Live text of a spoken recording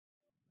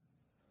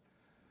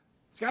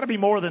got to be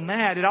more than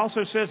that. It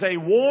also says a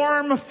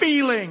warm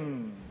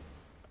feeling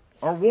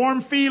or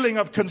warm feeling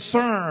of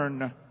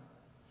concern.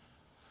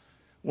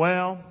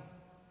 Well,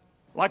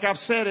 like I've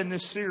said in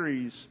this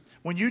series,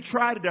 when you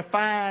try to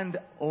define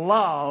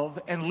love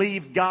and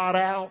leave God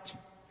out,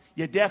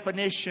 your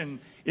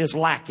definition is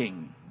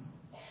lacking.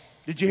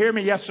 Did you hear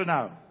me? Yes or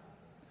no?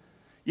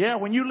 Yeah,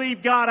 when you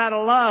leave God out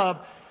of love,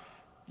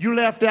 you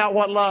left out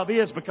what love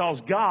is,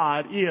 because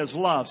God is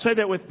love. Say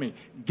that with me.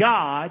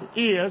 God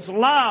is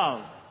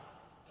love.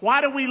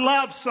 Why do we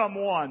love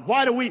someone?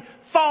 Why do we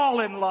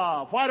fall in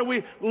love? Why do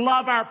we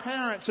love our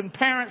parents and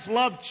parents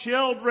love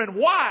children?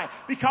 Why?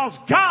 Because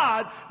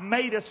God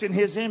made us in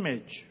His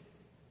image.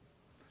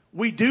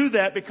 We do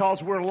that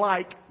because we're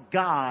like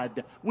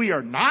God. We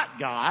are not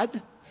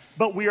God,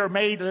 but we are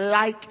made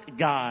like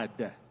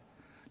God.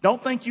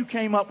 Don't think you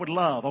came up with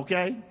love,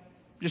 okay?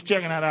 Just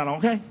checking that out,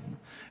 okay?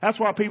 That's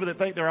why people that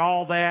think they're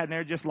all that and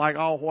they're just like,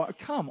 oh, what?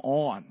 Come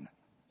on.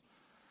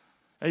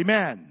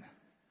 Amen.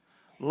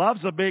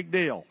 Love's a big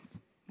deal.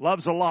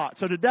 Love's a lot.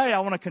 So today I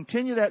want to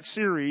continue that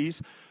series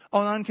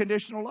on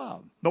unconditional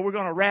love. But we're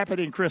going to wrap it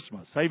in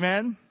Christmas.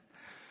 Amen?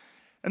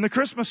 And the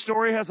Christmas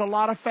story has a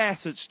lot of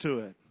facets to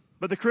it.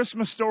 But the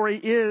Christmas story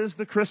is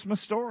the Christmas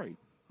story.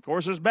 Of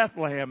course, there's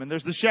Bethlehem, and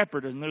there's the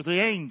shepherd, and there's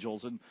the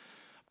angels, and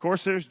of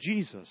course there's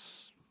Jesus.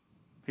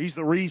 He's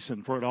the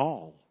reason for it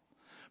all.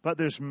 But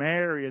there's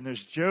Mary, and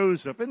there's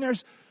Joseph, and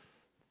there's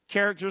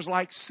characters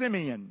like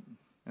Simeon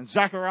and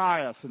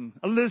Zacharias and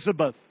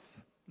Elizabeth,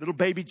 little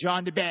baby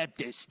John the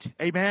Baptist.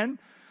 Amen?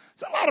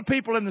 There's a lot of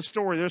people in the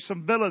story. There's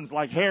some villains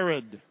like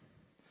Herod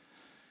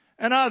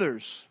and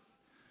others.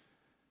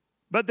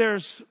 But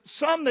there's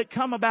some that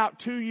come about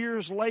 2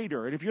 years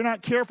later. And if you're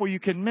not careful, you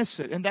can miss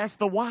it. And that's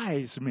the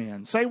wise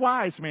men. Say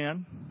wise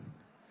men.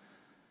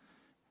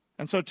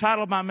 And so the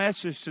title of my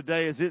message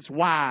today is It's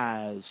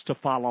Wise to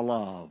Follow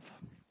Love.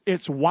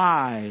 It's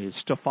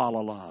wise to follow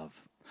love.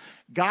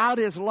 God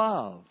is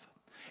love.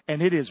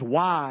 And it is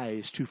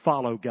wise to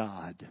follow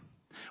God.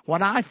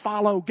 When I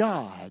follow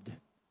God,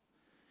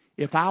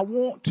 if I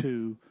want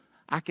to,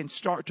 I can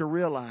start to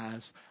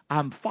realize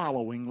I'm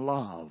following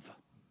love.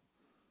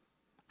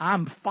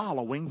 I'm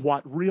following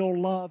what real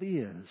love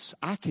is.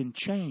 I can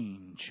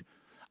change.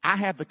 I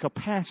have the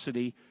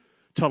capacity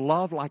to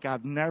love like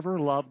I've never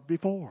loved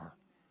before.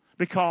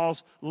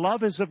 Because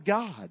love is of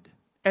God.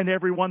 And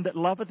everyone that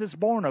loveth is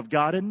born of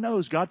God and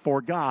knows God,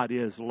 for God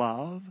is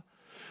love.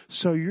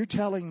 So you're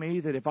telling me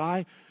that if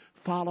I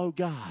follow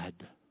God,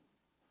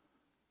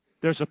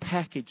 there's a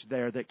package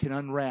there that can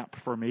unwrap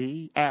for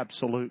me?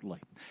 Absolutely.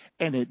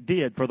 And it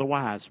did for the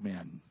wise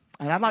men.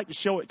 And I'd like to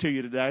show it to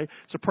you today.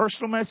 It's a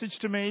personal message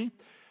to me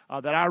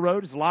that I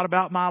wrote. It's a lot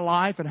about my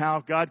life and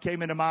how God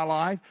came into my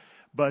life.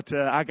 But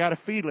I got a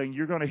feeling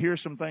you're going to hear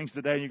some things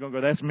today and you're going to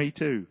go, that's me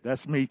too.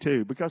 That's me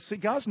too. Because, see,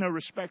 God's no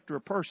respecter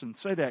of persons.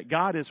 Say that.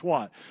 God is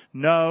what?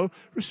 No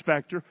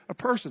respecter of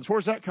persons. Where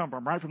does that come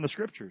from? Right from the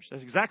Scriptures.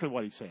 That's exactly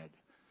what He said.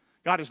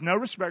 God is no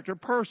respecter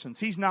of persons.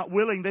 He's not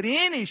willing that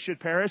any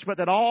should perish, but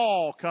that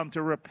all come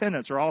to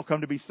repentance or all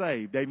come to be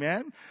saved.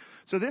 Amen?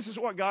 So this is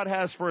what God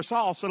has for us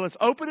all. So let's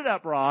open it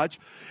up, Raj,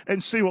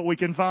 and see what we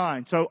can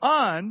find. So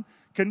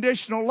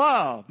unconditional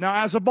love.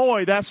 Now, as a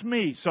boy, that's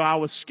me. So I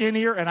was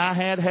skinnier and I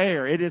had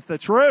hair. It is the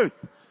truth.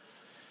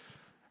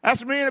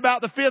 That's me in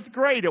about the 5th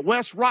grade at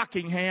West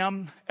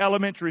Rockingham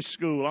Elementary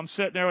School. I'm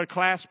sitting there with a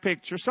class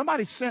picture.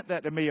 Somebody sent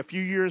that to me a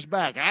few years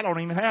back. I don't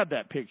even have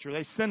that picture.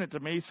 They sent it to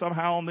me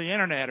somehow on the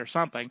internet or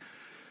something.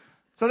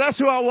 So that's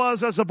who I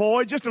was as a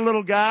boy. Just a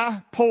little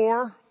guy,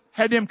 poor.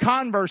 Had them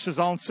Converses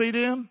on. See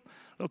them?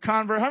 Little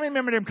Converse. How many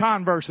remember them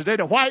Converses? They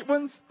the white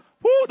ones?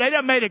 Woo, they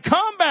done made a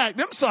comeback.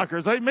 Them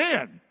suckers.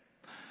 Amen.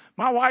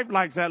 My wife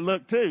likes that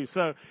look too.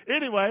 So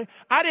anyway,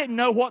 I didn't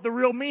know what the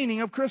real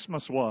meaning of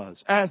Christmas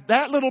was. As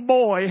that little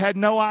boy had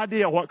no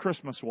idea what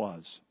Christmas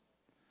was.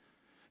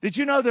 Did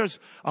you know there's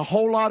a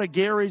whole lot of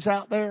Garys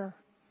out there?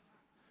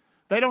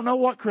 They don't know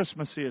what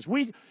Christmas is.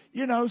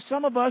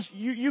 Some of us,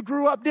 you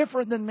grew up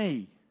different than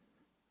me.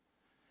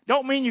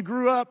 Don't mean you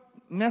grew up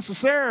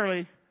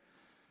necessarily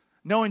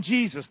knowing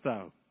Jesus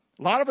though.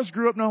 A lot of us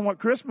grew up knowing what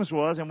Christmas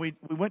was and we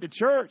went to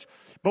church,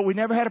 but we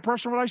never had a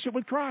personal relationship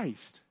with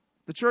Christ.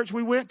 The church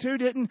we went to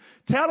didn't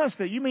tell us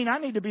that. You mean I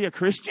need to be a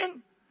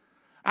Christian?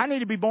 I need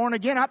to be born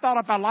again? I thought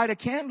if I light a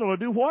candle or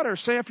do what or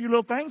say a few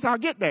little things, I'll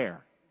get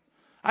there.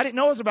 I didn't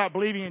know it was about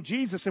believing in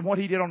Jesus and what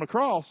He did on the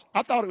cross.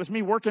 I thought it was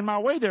me working my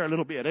way there a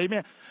little bit.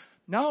 Amen.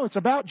 No, it's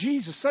about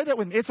Jesus. Say that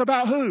with me. It's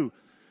about who?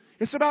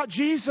 It's about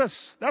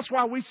Jesus. That's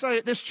why we say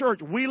at this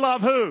church, we love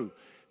who?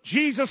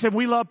 Jesus, and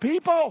we love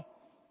people.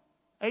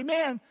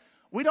 Amen.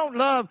 We don't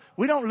love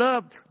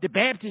the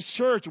Baptist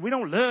church. We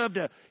don't love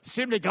the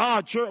Assembly of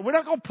God church. We're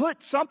not going to put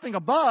something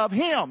above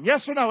Him.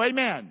 Yes or no?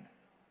 Amen.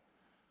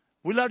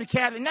 We love the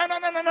Catholic. No.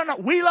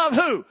 We love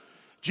who?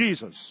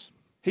 Jesus.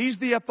 He's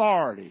the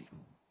authority.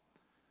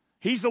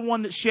 He's the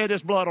one that shed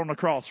His blood on the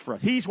cross for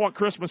us. He's what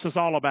Christmas is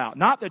all about.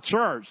 Not the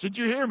church. Did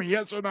you hear me?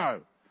 Yes or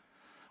no?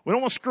 We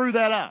don't want to screw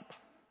that up.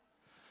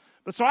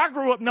 But so I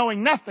grew up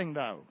knowing nothing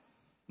though.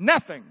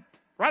 Nothing.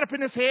 right up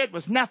in his head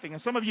was nothing.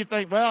 And some of you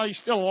think, well, he's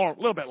still a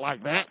little bit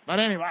like that. But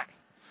anyway.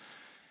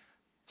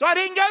 So I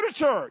didn't go to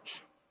church.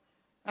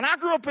 And I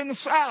grew up in the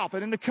South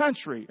and in the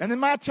country. And in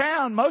my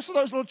town, most of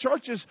those little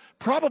churches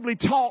probably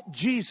taught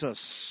Jesus.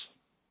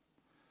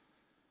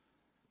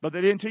 But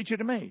they didn't teach it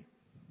to me.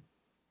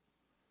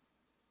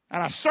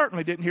 And I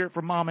certainly didn't hear it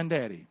from Mom and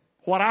Daddy.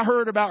 What I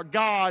heard about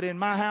God in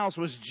my house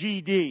was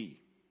GD.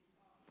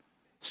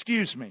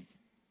 Excuse me.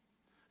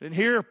 I didn't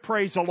hear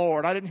praise the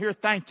Lord. I didn't hear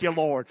thank you,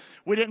 Lord.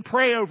 We didn't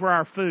pray over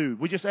our food.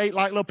 We just ate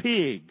like little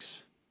pigs.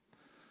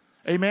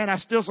 Amen. I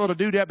still sort of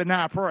do that, but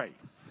now I pray.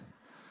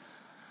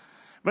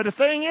 But the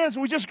thing is,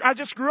 I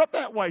just grew up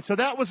that way. So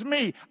that was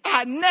me.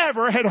 I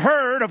never had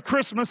heard of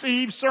Christmas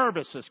Eve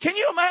services. Can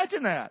you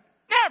imagine that?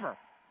 Never.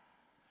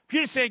 If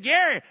you said,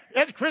 Gary,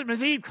 there's a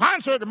Christmas Eve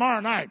concert tomorrow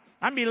night,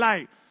 I'd be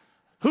like,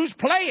 who's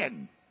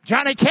playing?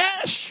 Johnny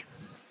Cash?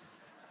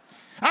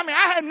 I mean,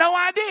 I had no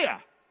idea.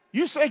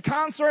 You say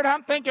concert,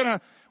 I'm thinking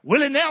of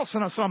Willie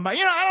Nelson or somebody.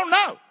 You know, I don't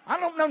know. I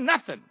don't know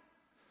nothing.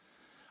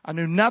 I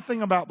knew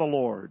nothing about the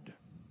Lord.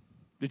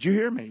 Did you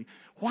hear me?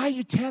 Why are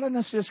you telling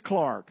us this,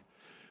 Clark?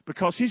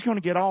 Because he's going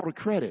to get all the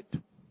credit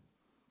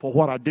for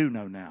what I do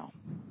know now.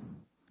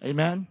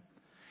 Amen?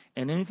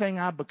 And anything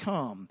I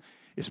become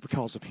is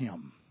because of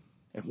him.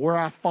 And where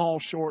I fall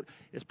short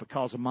is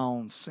because of my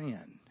own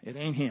sin. It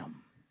ain't him.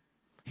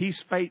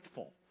 He's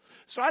faithful.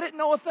 So I didn't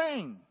know a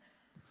thing.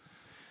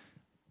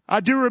 I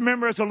do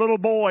remember as a little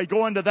boy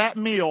going to that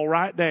mill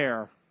right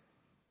there.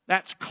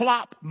 That's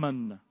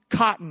Klopman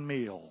Cotton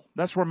Mill.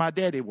 That's where my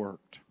daddy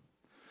worked.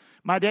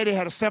 My daddy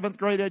had a 7th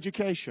grade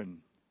education.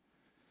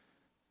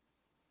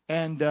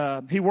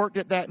 And he worked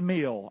at that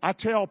mill. I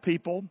tell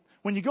people,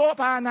 when you go up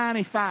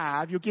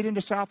I-95, you'll get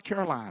into South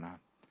Carolina.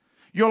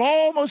 You'll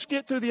almost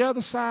get to the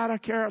other side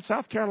of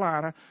South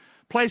Carolina,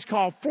 a place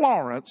called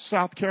Florence,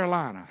 South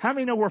Carolina. How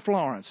many know where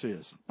Florence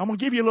is? I'm going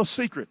to give you a little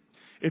secret.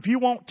 If you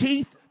want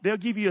teeth, they'll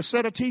give you a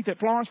set of teeth at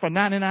Florence for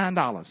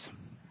 $99.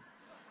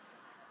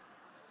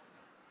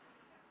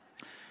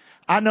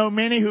 I know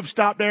many who've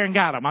stopped there and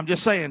got them. I'm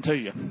just saying to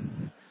you.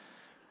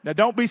 Now,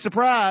 don't be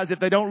surprised if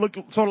they don't look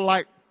sort of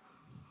like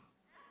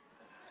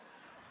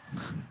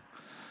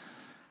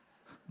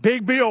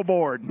big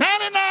billboard.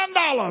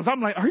 $99.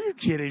 I'm like, are you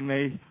kidding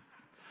me?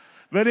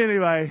 But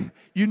anyway,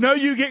 you know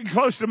you're getting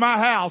close to my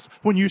house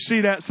when you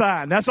see that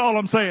sign. That's all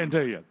I'm saying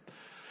to you.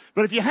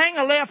 But if you hang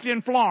a left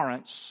in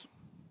Florence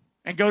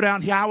and go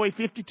down Highway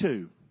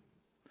 52,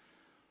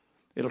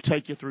 it'll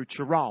take you through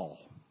Chirral,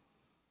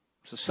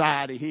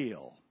 Society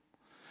Hill.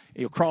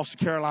 You'll cross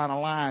the Carolina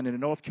line into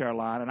North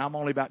Carolina, and I'm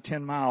only about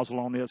 10 miles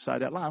along the other side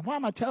of that line. Why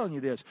am I telling you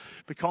this?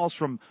 Because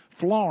from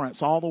Florence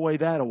all the way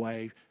that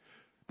way,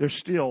 there's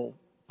still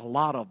a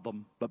lot of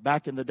them. But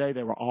back in the day,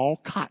 they were all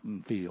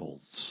cotton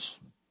fields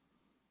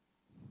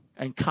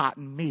and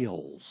cotton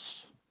mills.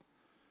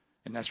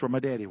 And that's where my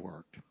daddy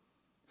worked.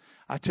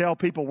 I tell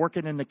people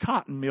working in the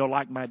cotton mill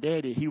like my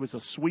daddy, he was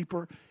a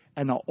sweeper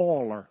and an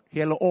oiler. He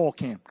had a little oil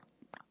can.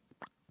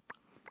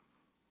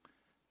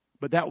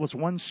 But that was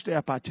one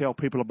step, I tell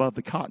people, above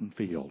the cotton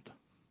field.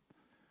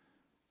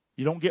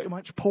 You don't get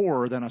much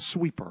poorer than a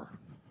sweeper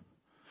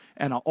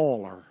and an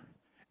oiler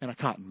and a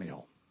cotton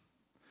mill.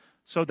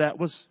 So that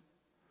was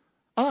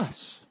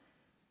us.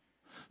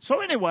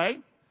 So anyway,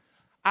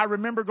 I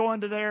remember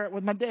going to there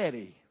with my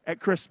daddy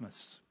at Christmas.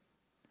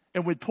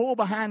 And we'd pull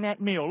behind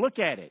that mill. Look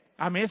at it.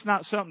 I mean, it's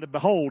not something to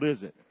behold,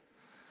 is it?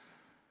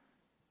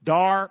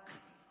 Dark.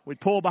 We'd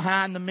pull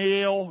behind the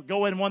mill,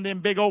 go in one of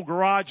them big old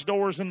garage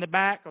doors in the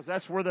back, because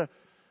that's where the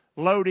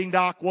loading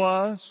dock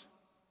was.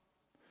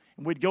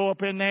 And we'd go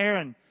up in there,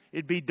 and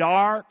it'd be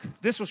dark.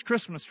 This was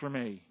Christmas for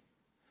me.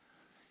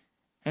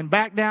 And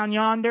back down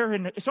yonder,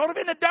 and sort of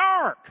in the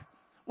dark,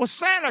 was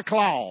Santa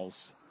Claus.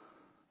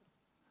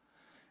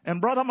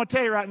 And brother, I'm going to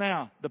tell you right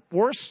now, the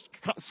worst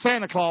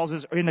Santa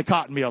Clauses are in the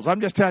cotton mills.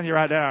 I'm just telling you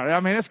right now. I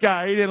mean, this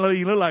guy, he didn't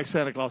even look like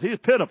Santa Claus. He was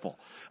pitiful.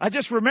 I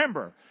just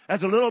remember,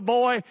 as a little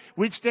boy,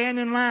 we'd stand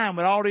in line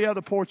with all the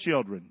other poor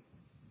children.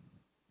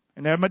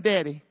 And there's my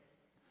daddy.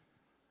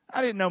 I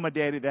didn't know my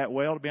daddy that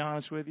well, to be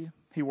honest with you.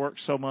 He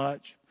worked so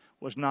much,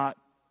 was not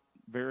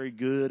very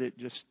good at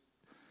just,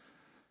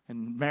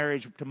 and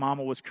marriage to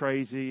mama was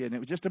crazy, and it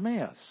was just a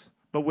mess.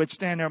 But we'd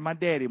stand there with my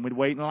daddy, and we'd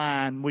wait in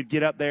line. We'd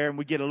get up there, and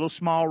we'd get a little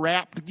small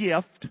wrapped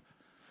gift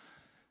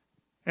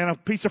and a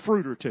piece of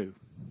fruit or two.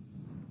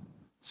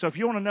 So if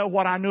you want to know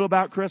what I knew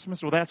about Christmas,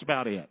 well, that's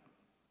about it.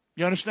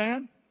 You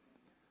understand?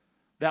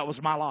 That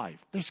was my life.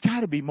 There's got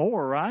to be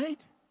more, right?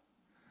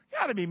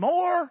 Got to be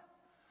more.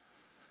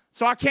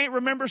 So I can't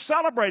remember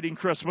celebrating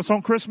Christmas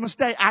on Christmas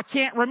Day. I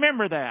can't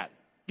remember that.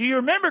 Do you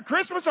remember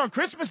Christmas on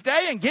Christmas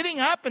Day and getting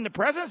up and the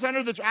presents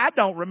under the tree? I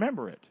don't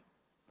remember it.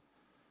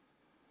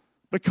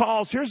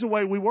 Because here's the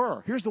way we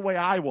were. Here's the way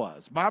I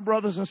was. My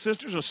brothers and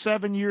sisters are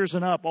 7 years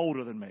and up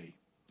older than me.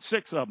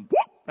 6 of them.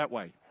 Whoop, that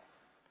way.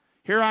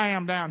 Here I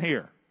am down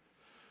here.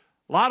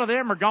 A lot of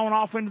them are going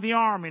off into the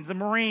Army, the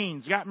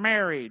Marines, got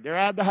married. They're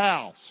out of the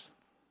house.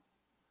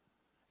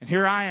 And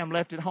here I am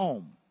left at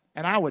home.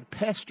 And I would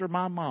pester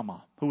my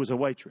mama, who was a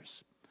waitress.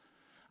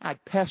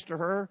 I'd pester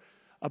her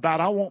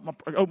about I want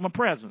open my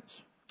presents.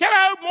 Can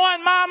I open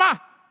one,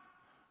 Mama?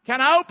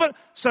 Can I open?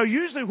 So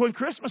usually when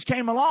Christmas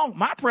came along,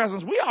 my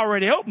presents, we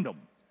already opened them.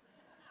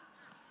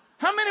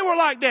 How many were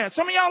like that?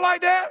 Some of y'all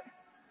like that?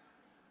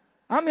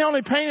 I'm the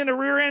only pain in the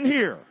rear end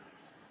here.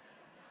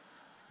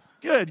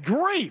 Good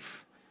grief.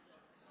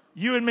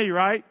 You and me,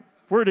 right?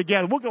 We're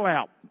together. We'll go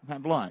out and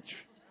have lunch.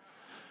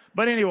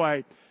 But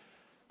anyway,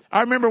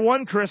 I remember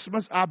one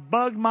Christmas, I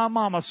bugged my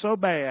mama so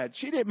bad.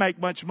 She didn't make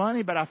much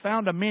money, but I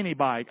found a mini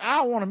bike.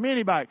 I want a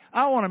mini bike.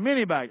 I want a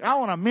mini bike. I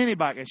want a mini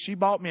bike. And she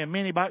bought me a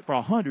mini bike for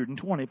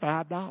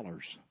 $125.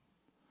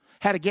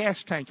 Had a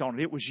gas tank on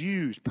it. It was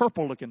used.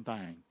 Purple looking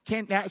thing.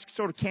 That's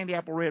sort of candy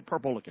apple red,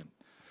 purple looking.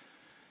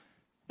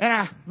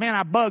 And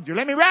I bugged her.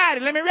 Let me ride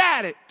it. Let me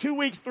ride it. 2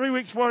 weeks, 3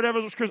 weeks before whatever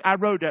it was Christmas, I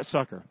rode that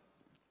sucker.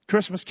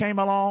 Christmas came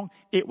along.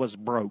 It was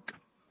broke.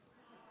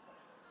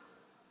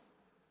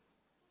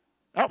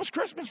 That was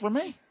Christmas for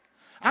me.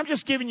 I'm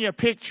just giving you a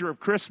picture of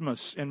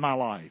Christmas in my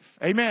life.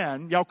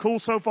 Amen. Y'all cool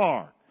so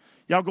far?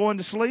 Y'all going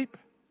to sleep?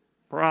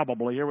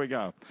 Probably. Here we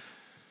go.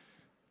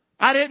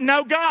 I didn't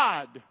know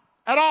God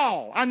at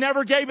all. I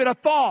never gave it a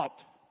thought.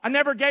 I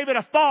never gave it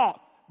a thought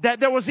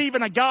that there was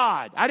even a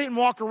God. I didn't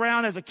walk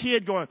around as a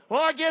kid going,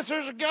 well, I guess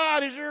there's a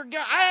God. Is there a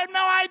God? I had no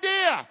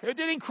idea. It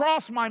didn't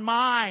cross my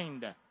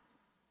mind.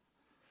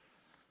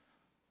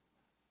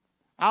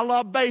 I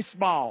love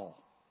baseball,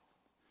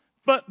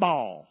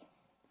 football,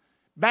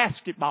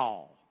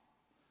 basketball,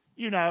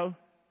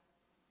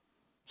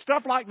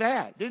 stuff like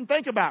that. Didn't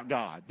think about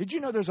God. Did you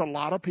know there's a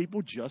lot of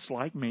people just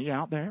like me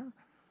out there?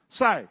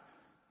 So,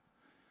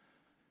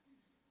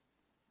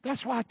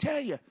 that's why I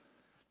tell you,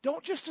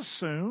 don't just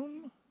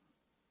assume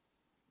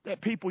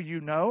that people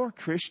you know are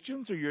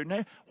Christians or your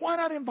name. Why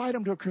not invite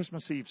them to a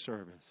Christmas Eve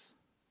service?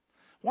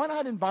 Why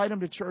not invite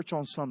them to church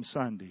on some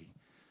Sunday?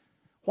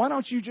 Why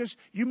don't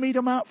you meet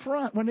them out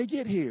front when they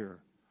get here?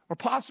 Or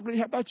possibly,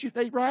 how about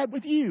they ride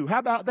with you? How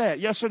about that?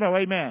 Yes or no?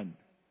 Amen.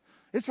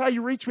 It's how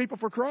you reach people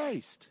for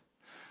Christ.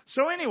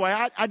 So anyway,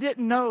 I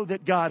didn't know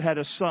that God had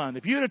a son.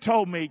 If you'd have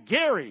told me,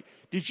 Gary,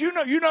 did you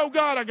know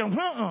God? I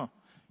go,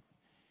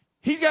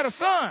 He's got a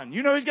son.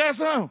 You know he's got a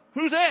son.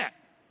 Who's that?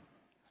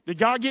 Did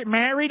God get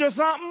married or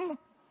something?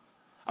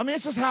 I mean,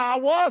 this is how I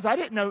was. I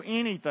didn't know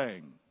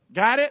anything.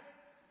 Got it?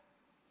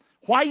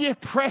 Why are you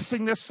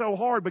pressing this so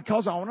hard?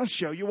 Because I want to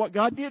show you what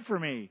God did for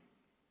me.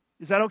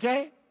 Is that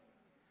okay?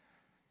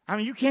 I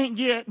mean, you can't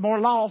get more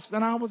lost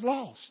than I was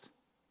lost.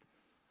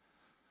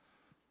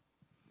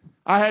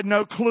 I had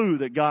no clue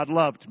that God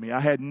loved me.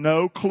 I had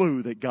no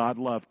clue that God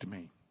loved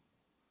me.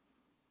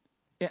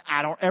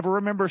 I don't ever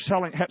remember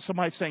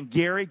somebody saying,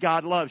 Gary,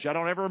 God loves you. I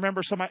don't ever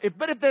remember somebody.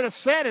 But if they'd have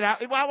said it, I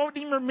won't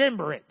even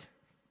remember it.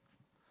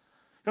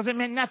 Because it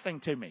meant nothing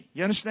to me.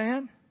 You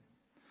understand?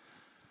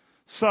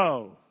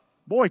 So,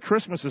 boy,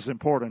 Christmas is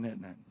important,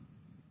 isn't it?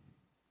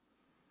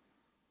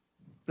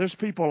 There's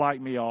people like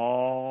me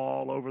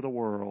all over the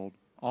world,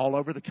 all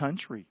over the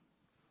country.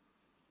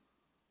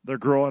 They're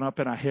growing up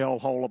in a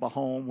hellhole of a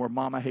home where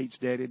mama hates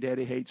daddy,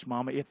 daddy hates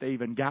mama, if they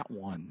even got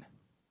one.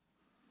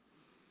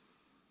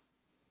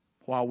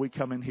 While we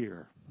come in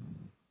here.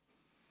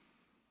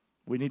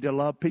 We need to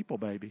love people,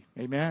 baby.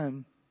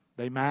 Amen.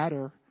 They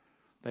matter.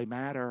 They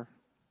matter.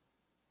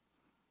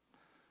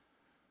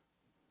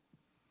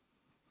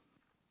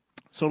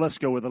 So let's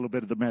go with a little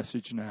bit of the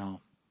message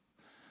now.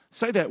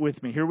 Say that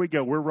with me. Here we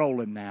go. We're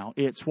rolling now.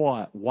 It's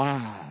what?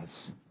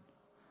 Wise.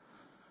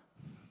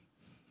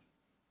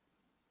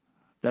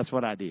 That's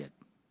what I did.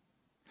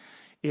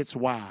 It's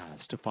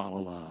wise to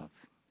follow love.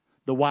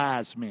 The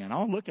wise men.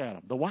 Oh, look at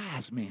them. The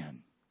wise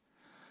men.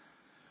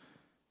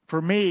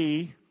 For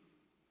me,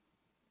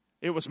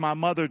 it was my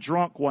mother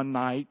drunk one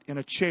night in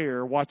a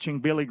chair watching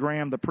Billy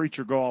Graham, the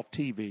preacher, go off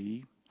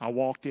TV. I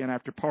walked in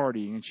after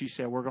partying and she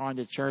said, we're going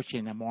to church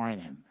in the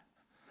morning.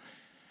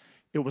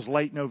 It was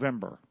late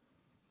November.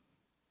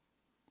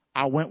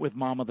 I went with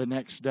Mama the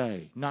next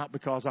day, not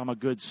because I'm a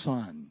good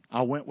son.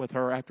 I went with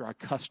her after I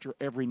cussed her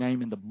every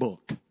name in the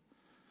book.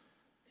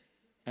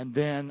 And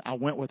then I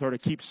went with her to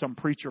keep some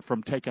preacher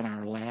from taking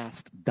our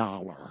last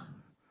dollar.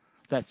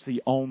 That's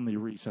the only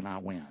reason I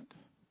went.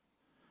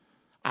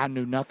 I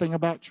knew nothing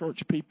about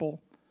church people,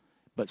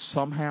 but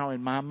somehow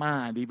in my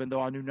mind, even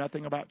though I knew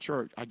nothing about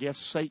church, I guess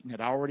Satan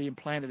had already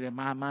implanted in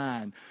my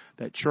mind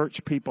that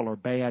church people are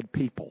bad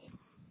people.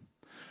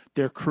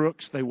 They're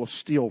crooks. They will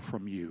steal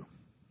from you.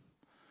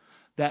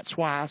 That's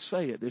why I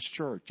say at this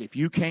church, if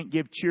you can't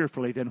give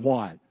cheerfully, then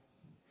what?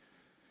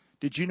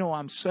 Did you know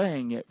I'm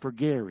saying it for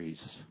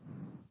Gary's?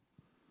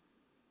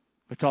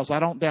 Because I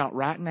don't doubt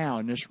right now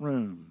in this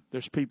room,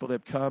 there's people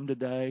that have come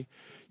today.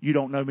 You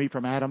don't know me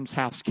from Adam's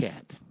house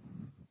cat.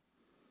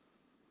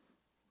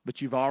 But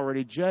you've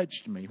already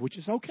judged me, which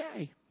is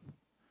okay.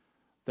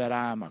 That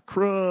I'm a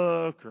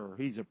crook or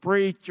he's a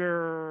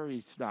preacher,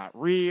 he's not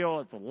real,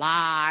 it's a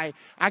lie.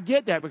 I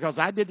get that because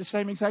I did the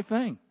same exact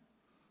thing.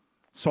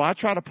 So I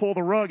try to pull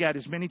the rug out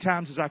as many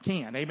times as I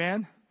can.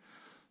 Amen?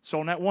 So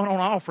on that one on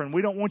offering,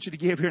 we don't want you to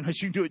give here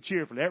unless you can do it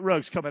cheerfully. That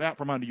rug's coming out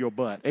from under your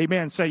butt.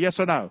 Amen? Say yes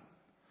or no.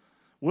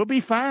 We'll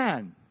be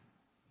fine.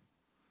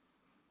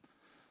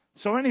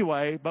 So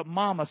anyway, but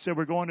Mama said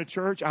we're going to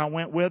church. I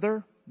went with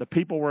her. The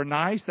people were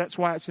nice. That's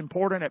why it's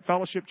important at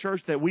Fellowship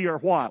Church that we are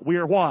what? We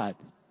are what?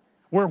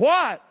 We're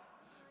what?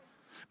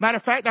 Matter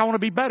of fact, I want to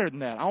be better than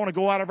that. I want to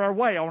go out of our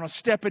way. I want to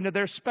step into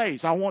their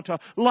space. I want to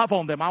love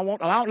on them. I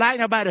don't like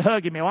nobody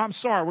hugging me. Well, I'm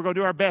sorry. We're going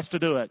to do our best to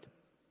do it.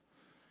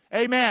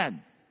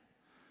 Amen.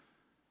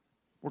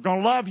 We're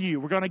going to love you.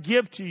 We're going to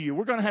give to you.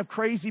 We're going to have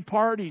crazy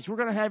parties. We're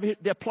going to have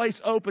the place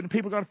open.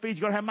 People are going to feed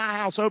you. You're going to have my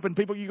house open.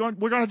 We're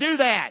going to do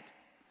that.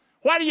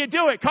 Why do you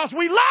do it? Because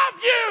we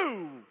love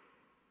you.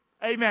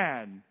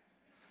 Amen.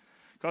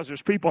 Because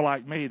there's people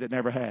like me that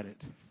never had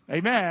it.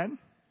 Amen.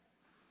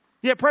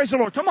 Yeah, praise the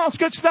Lord. Come on, it's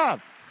good stuff.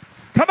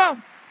 Come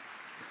on.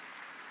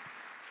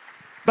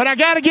 But I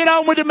got to get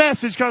on with the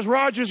message because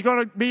Roger's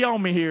going to be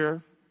on me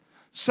here.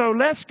 So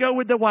let's go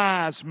with the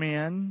wise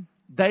men.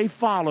 They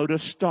followed a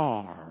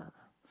star.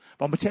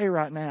 But I'm going to tell you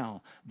right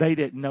now, they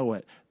didn't know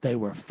it. They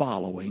were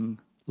following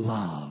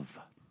love.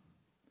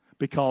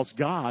 Because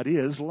God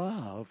is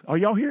love. Are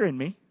y'all hearing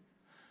me?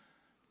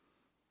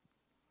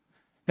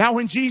 Now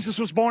when Jesus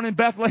was born in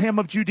Bethlehem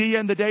of Judea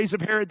in the days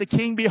of Herod the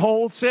king,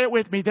 behold, say it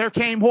with me, there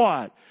came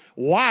what?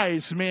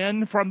 Wise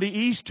men from the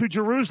east to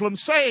Jerusalem,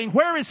 saying,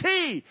 where is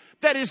he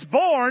that is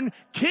born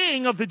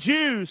King of the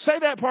Jews? Say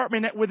that part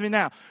with me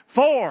now.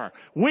 For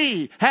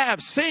we have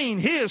seen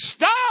his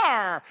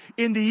star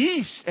in the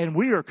east, and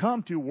we are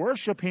come to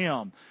worship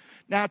him.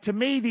 Now to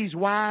me, these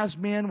wise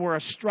men were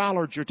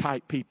astrologer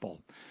type people.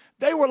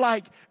 They were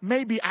like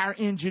maybe our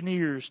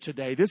engineers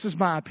today. This is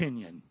my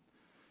opinion.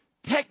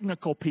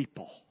 Technical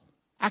people.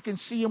 I can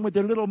see them with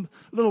their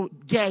little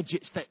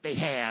gadgets that they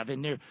have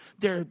and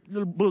their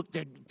little book,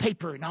 their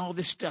paper and all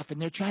this stuff,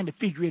 and they're trying to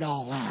figure it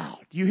all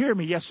out. You hear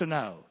me? Yes or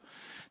no?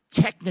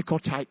 Technical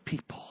type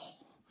people.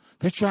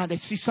 They're trying to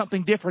see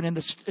something different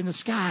in the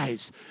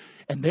skies,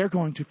 and they're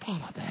going to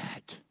follow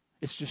that.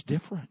 It's just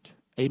different.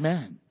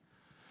 Amen.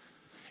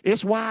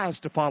 It's wise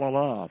to follow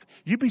love.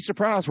 You'd be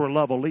surprised where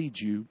love will lead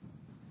you.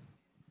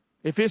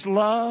 If it's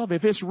love,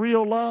 if it's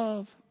real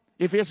love,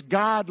 if it's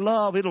God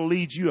love, it'll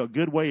lead you a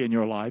good way in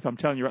your life. I'm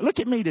telling you right. Look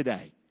at me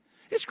today.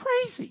 It's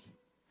crazy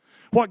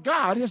what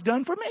God has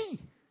done for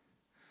me.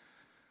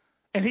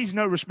 And he's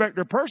no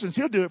respecter of persons.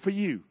 He'll do it for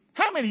you.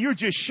 How many of you are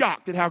just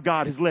shocked at how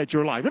God has led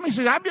your life? Let me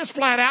see. I'm just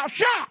flat out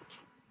shocked.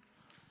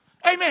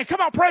 Amen.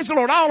 Come on. Praise the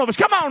Lord. All of us.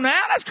 Come on now.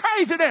 That's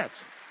craziness.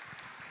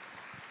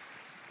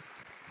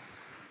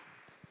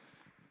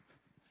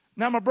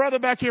 Now, my brother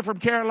back here from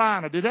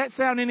Carolina, did that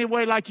sound any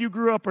way like you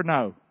grew up or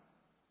no?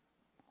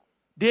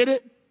 Did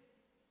it?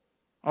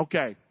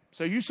 Okay.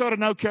 So you sort of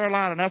know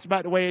Carolina, and that's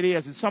about the way it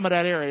is in some of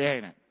that area,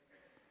 ain't it?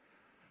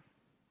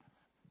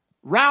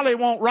 Raleigh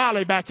won't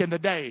Raleigh back in the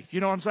day.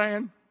 You know what I'm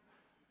saying?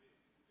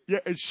 Yeah,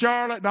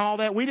 Charlotte and all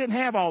that. We didn't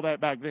have all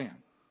that back then.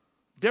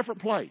 Different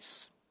place.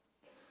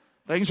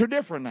 Things are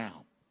different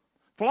now.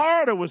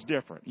 Florida was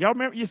different. Y'all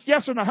remember?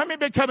 Yes or no? How many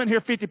been coming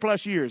here 50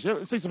 plus years?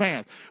 Let's see some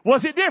hands.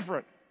 Was it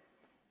different?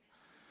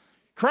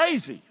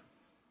 Crazy.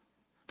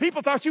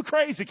 People thought you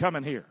crazy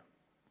coming here.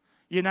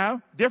 You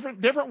know?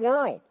 Different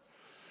world.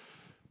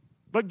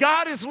 But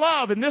God is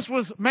love, and this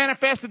was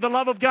manifested the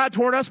love of God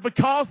toward us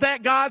because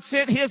that God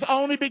sent his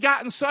only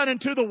begotten Son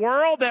into the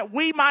world that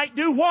we might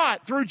do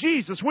what? Through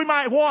Jesus. We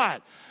might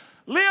what?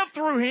 Live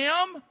through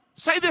him.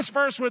 Say this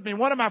verse with me,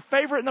 one of my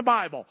favorite in the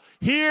Bible.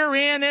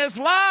 Herein is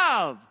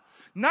love.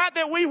 Not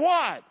that we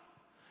what?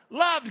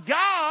 Loved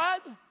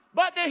God,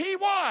 but that he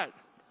what?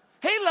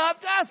 He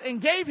loved us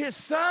and gave his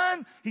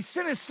Son. He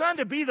sent his Son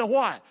to be the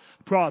what?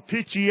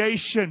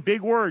 Propitiation.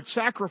 Big word.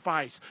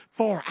 Sacrifice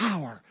for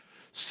our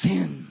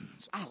sins.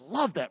 I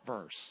love that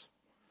verse.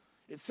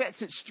 It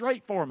sets it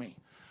straight for me.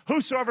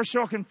 Whosoever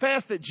shall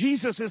confess that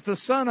Jesus is the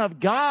Son of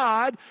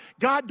God,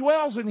 God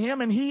dwells in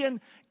him and he in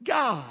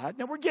God.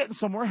 Now we're getting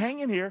somewhere. Hang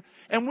in here.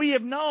 And we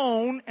have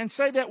known, and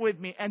say that with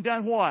me, and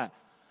done what?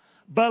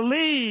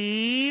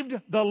 Believed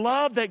the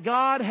love that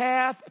God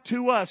hath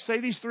to us.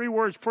 Say these three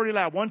words pretty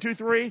loud. 1, 2,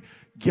 3.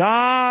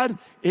 God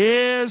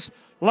is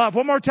love.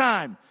 One more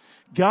time.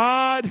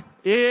 God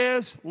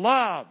is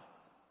love.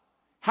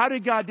 How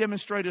did God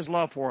demonstrate his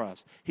love for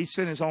us? He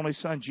sent his only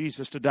Son,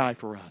 Jesus, to die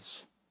for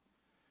us.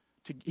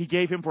 He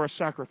gave him for a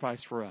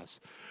sacrifice for us.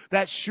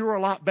 That's sure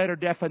a lot better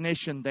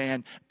definition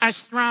than a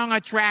strong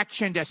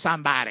attraction to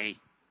somebody.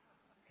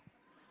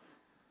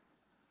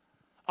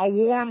 A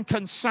warm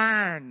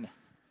concern.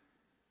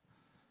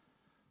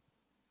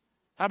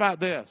 How about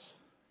this?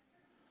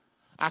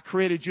 I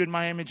created you in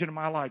my image and in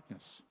my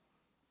likeness.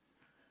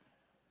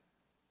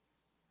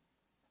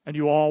 And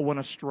you all went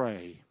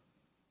astray.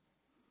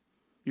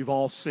 You've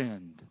all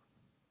sinned.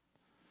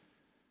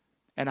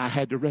 And I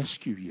had to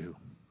rescue you.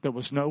 There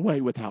was no way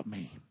without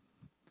me.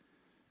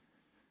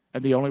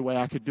 And the only way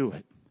I could do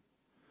it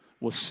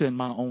was send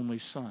my only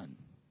Son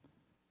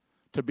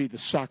to be the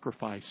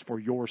sacrifice for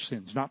your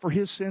sins. Not for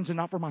his sins and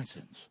not for my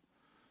sins.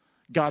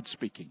 God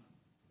speaking.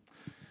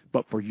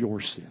 But for your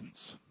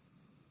sins.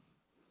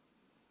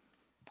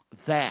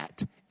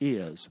 That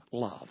is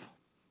love.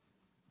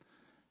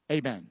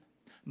 Amen.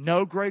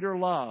 No greater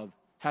love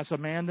has a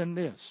man than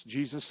this,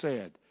 Jesus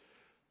said.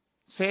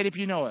 say it if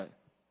you know it,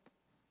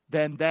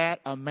 than that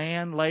a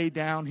man laid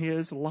down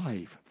his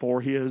life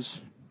for his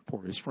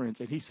friends.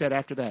 And he said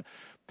after that,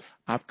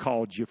 I've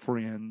called you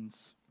friends.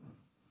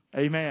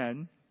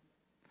 Amen.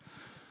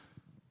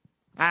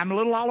 I'm a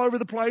little all over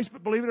the place,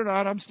 but believe it or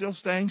not, I'm still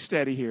staying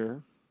steady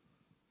here.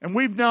 And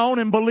we've known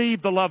and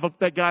believed the love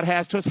that God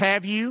has to us.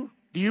 Have you?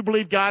 Do you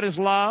believe God is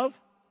love?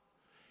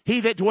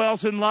 He that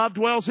dwells in love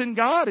dwells in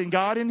God, and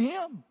God in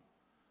him.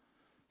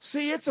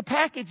 See, it's a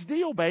package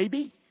deal,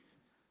 baby.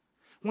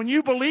 When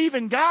you believe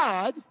in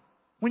God,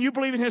 when you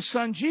believe in His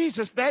Son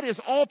Jesus, that is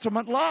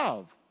ultimate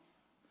love.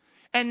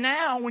 And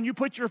now, when you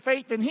put your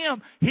faith in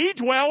Him, He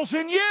dwells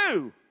in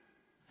you.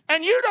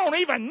 And you don't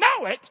even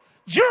know it.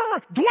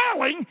 You're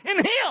dwelling in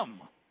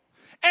Him.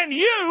 And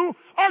you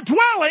are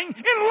dwelling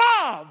in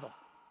love.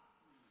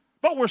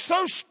 But we're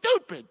so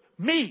stupid.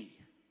 Me.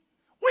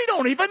 We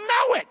don't even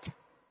know it.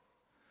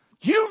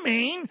 You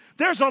mean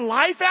there's a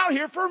life out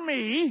here for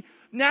me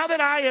now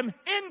that I am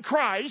in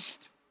Christ?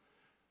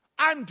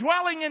 I'm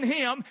dwelling in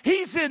Him.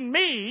 He's in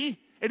me.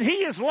 And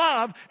He is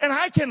love. And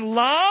I can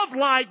love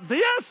like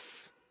this?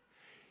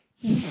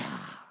 Yeah.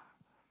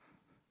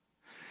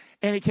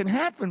 And it can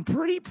happen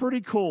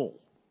pretty cool.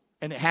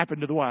 And it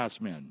happened to the wise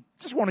men.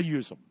 Just want to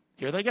use them.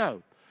 Here they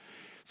go.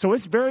 So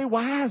it's very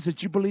wise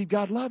that you believe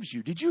God loves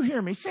you. Did you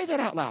hear me? Say that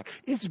out loud.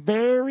 It's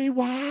very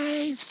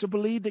wise to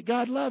believe that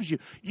God loves you.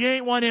 You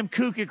ain't one of them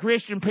kooky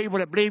Christian people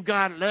that believe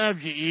God loves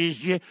you, is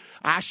you?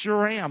 I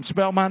sure am.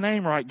 Spell my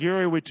name right,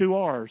 Gary, with 2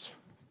 R's.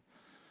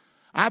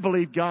 I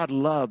believe God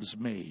loves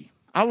me.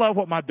 I love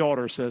what my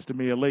daughter says to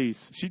me, Elise.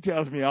 She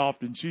tells me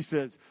often, she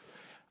says,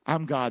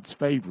 I'm God's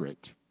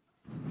favorite.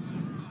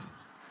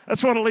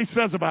 That's what Elise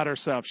says about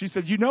herself. She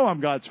said, you know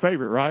I'm God's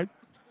favorite, right?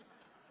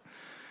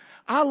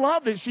 I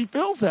love that she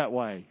feels that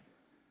way.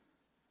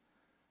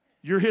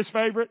 You're His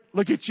favorite?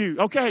 Look at you.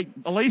 Okay,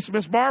 Elise,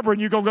 Miss Barbara,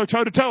 and you're going to go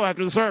toe-to-toe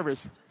after the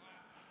service.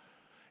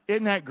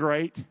 Isn't that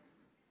great?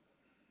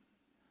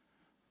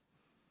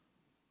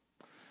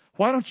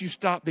 Why don't you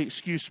stop the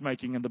excuse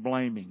making and the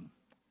blaming?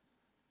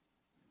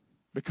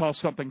 Because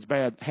something's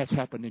bad has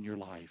happened in your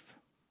life.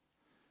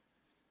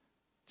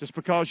 Just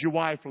because your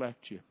wife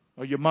left you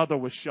or your mother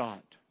was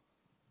shot,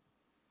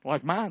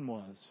 like mine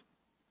was.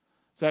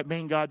 Does that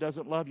mean God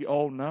doesn't love you?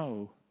 Oh,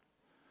 no.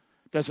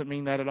 Doesn't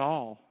mean that at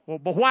all. Well,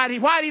 but why'd he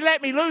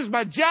let me lose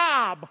my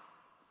job?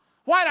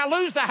 Why'd I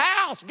lose the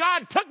house?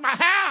 God took my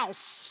house.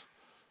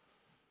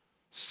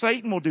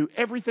 Satan will do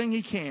everything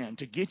he can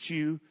to get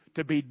you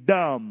to be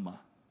dumb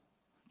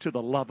to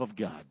the love of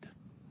God.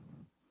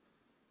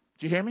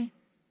 Did you hear me?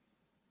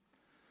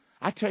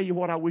 I tell you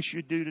what I wish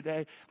you'd do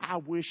today. I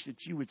wish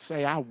that you would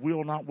say, I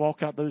will not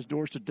walk out those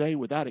doors today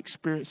without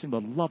experiencing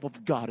the love of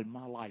God in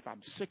my life.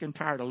 I'm sick and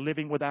tired of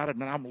living without it,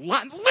 and I'm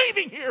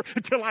leaving here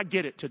until I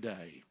get it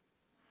today.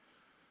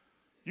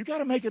 You got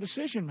to make a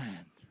decision,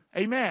 man.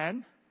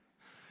 Amen.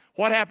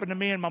 What happened to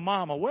me and my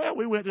mama? Well,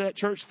 we went to that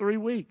church 3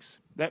 weeks.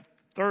 That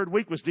 3rd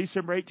week was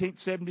December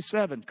 18th,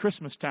 1977,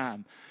 Christmas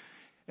time.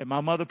 And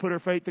my mother put her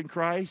faith in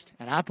Christ,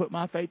 and I put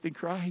my faith in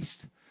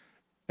Christ.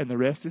 And the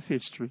rest is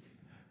history.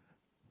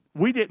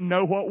 We didn't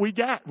know what we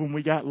got when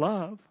we got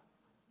love.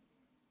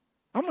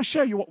 I'm going to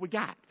show you what we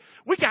got.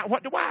 We got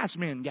what the wise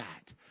men got.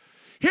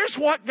 Here's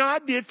what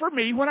God did for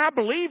me when I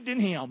believed in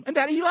Him and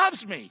that He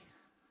loves me.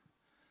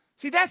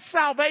 See, that's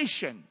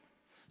salvation.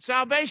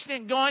 Salvation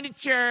isn't going to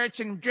church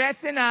and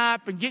dressing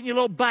up and getting your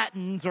little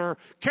buttons or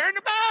carrying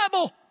the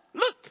Bible.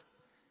 Look.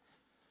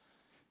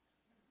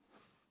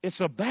 It's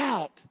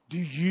about, do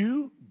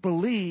you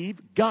believe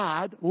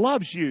God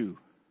loves you?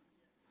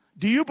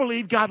 Do you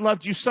believe God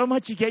loved you so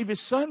much He gave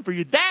His Son for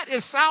you? That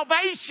is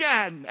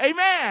salvation.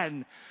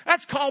 Amen.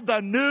 That's called the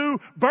new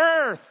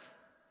birth.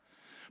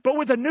 But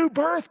with a new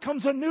birth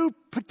comes a new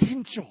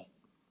potential.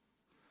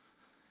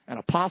 And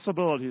a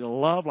possibility to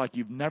love like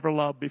you've never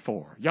loved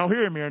before. Y'all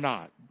hear me or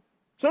not?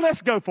 So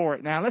let's go for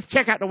it now. Let's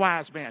check out the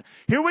wise men.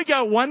 Here we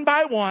go, one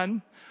by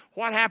one.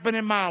 What happened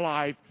in my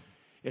life?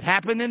 It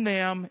happened in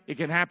them. It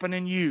can happen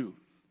in you.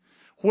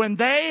 When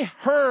they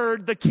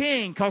heard the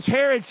king, because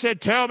Herod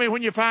said, tell me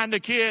when you find the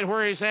kid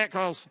where he's at,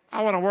 because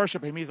I want to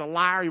worship him. He's a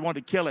liar. You want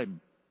to kill him.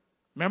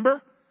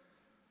 Remember?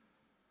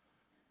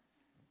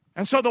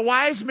 And so the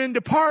wise men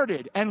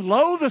departed. And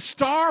lo, the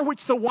star which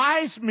the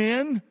wise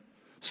men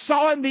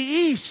saw in the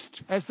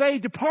east, as they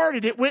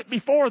departed, it went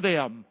before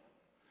them.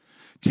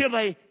 Till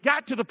they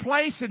got to the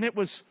place and it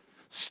was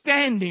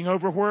standing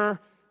over where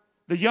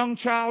the young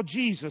child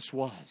Jesus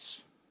was.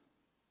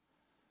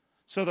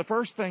 So the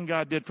first thing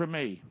God did for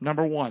me,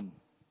 number one,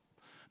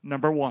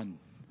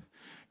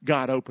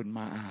 God opened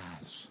my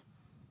eyes.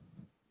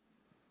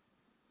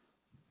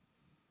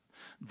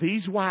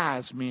 These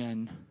wise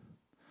men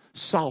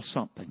saw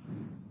something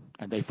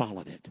and they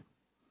followed it.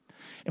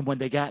 And when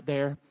they got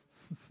there,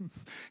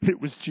 it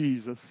was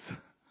Jesus.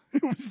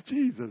 It was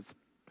Jesus.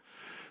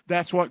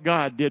 That's what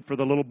God did for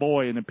the little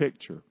boy in the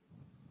picture.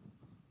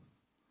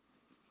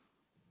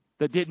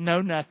 That didn't know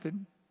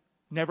nothing.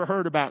 Never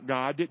heard about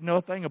God. Didn't know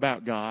a thing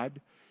about God.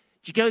 Did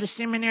you go to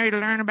seminary to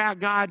learn about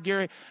God,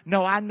 Gary?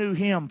 No, I knew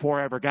Him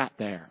before I ever got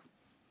there.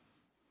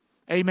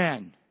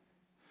 Amen.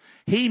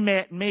 He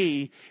met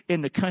me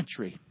in the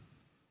country.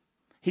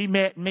 He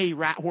met me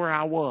right where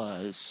I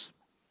was.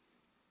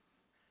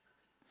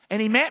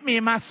 And He met me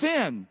in my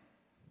sin.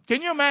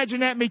 Can you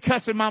imagine that, me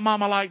cussing my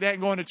mama like that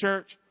and going to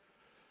church?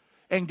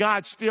 And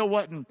God still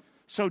wasn't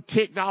so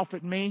ticked off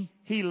at me.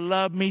 He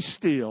loved me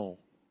still.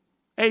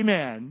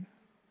 Amen.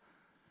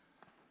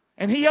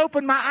 And He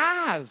opened my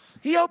eyes.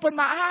 He opened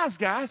my eyes,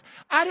 guys.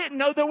 I didn't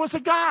know there was a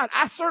God.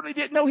 I certainly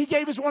didn't know He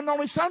gave His one and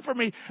only Son for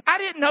me. I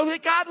didn't know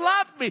that God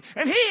loved me.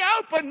 And He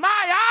opened my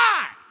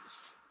eyes.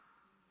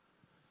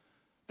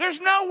 There's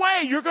no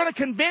way you're going to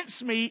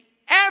convince me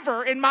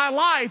ever in my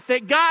life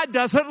that God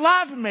doesn't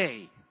love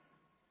me.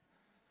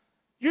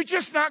 You're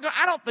just not going to,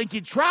 I don't think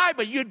you'd try,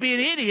 but you'd be an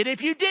idiot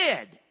if you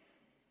did.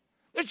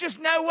 There's just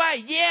no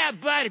way. Yeah,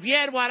 but if you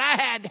had what I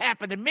had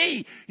happen to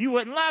me, you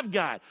wouldn't love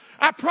God.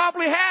 I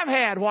probably have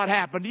had what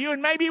happened to you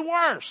and maybe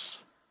worse.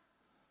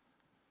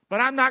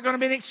 But I'm not going to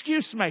be an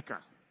excuse maker.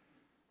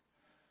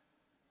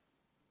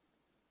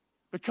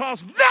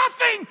 Because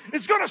nothing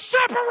is going to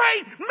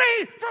separate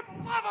me from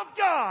the love of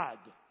God.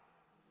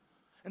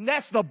 And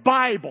that's the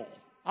Bible.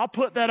 I'll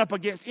put that up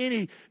against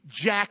any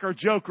jack or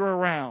joker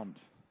around.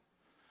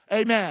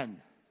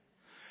 Amen.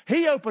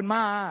 He opened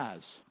my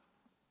eyes.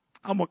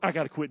 I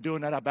got to quit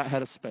doing that. I about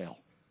had a spell.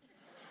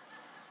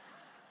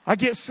 I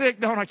get sick,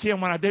 don't I, Kim,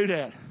 when I do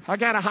that? I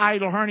got a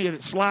hiatal hernia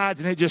that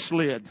slides and it just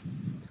slid.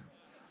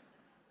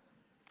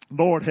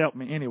 Lord help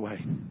me.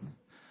 Anyway,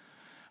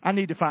 I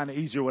need to find an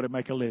easier way to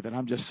make a living.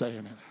 I'm just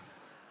saying it.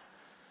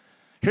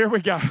 Here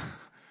we go.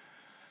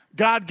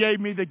 God gave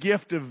me the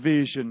gift of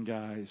vision,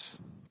 guys.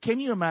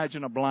 Can you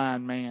imagine a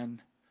blind man?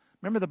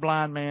 Remember the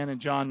blind man in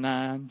John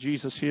 9?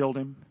 Jesus healed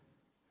him.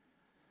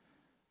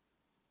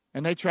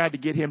 And they tried to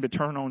get him to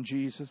turn on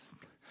Jesus.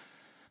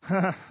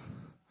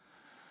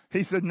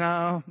 He said,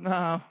 no.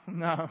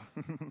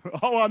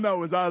 All I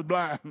know is I was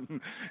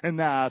blind. And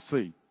now I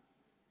see.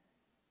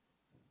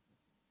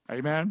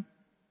 Amen?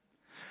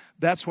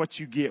 That's what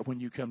you get when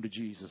you come to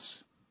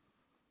Jesus.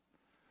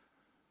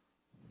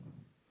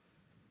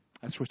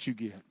 That's what you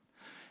get.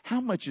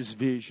 How much is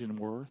vision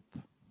worth?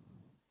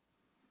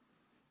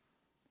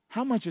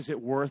 How much is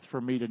it worth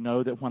for me to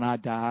know that when I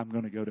die, I'm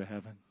going to go to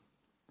heaven?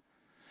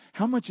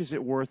 How much is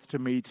it worth to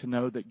me to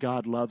know that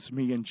God loves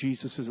me and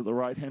Jesus is at the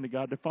right hand of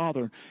God the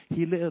Father?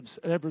 He lives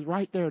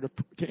right there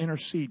to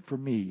intercede for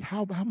me.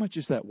 How much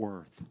is that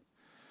worth?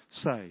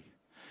 Say.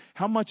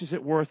 How much is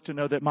it worth to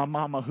know that my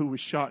mama who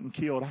was shot and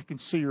killed, I can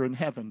see her in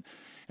heaven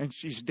and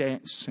she's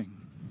dancing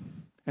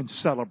and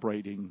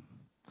celebrating?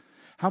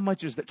 How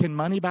much is that? Can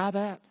money buy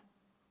that?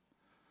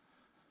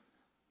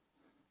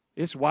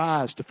 It's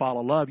wise to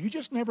follow love. You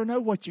just never know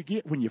what you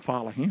get when you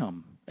follow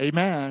Him.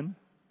 Amen.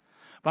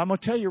 But I'm going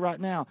to tell you right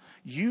now,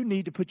 you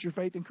need to put your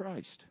faith in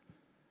Christ.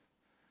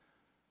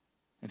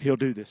 And He'll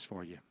do this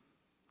for you.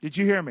 Did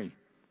you hear me?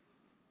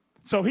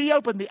 So He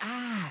opened the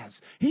eyes.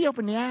 He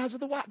opened the eyes of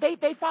the wise. They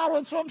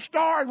following some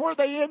star, and where'd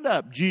they end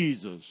up?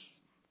 Jesus.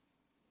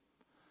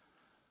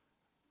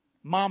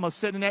 Mama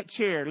sitting in that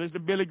chair, listen to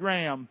Billy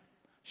Graham.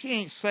 She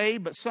ain't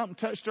saved, but something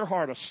touched her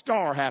heart. A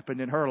star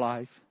happened in her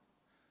life.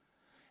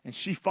 And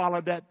she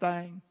followed that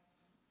thing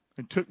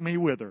and took me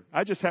with her.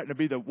 I just happened to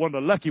be one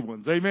of the lucky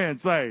ones. Amen.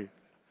 Say.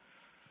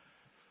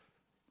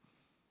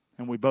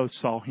 And we both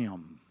saw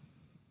Him.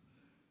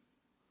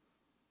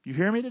 You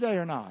hear me today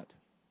or not?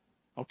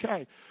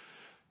 Okay.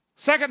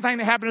 Second thing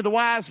that happened to the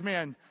wise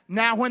men.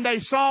 Now when they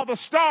saw the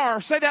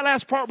star, say that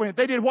last part with me.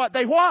 They did what?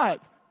 They what?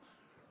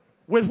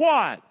 With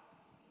what?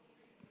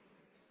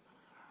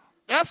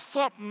 That's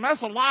something.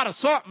 That's a lot of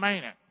something,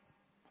 ain't it?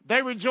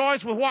 They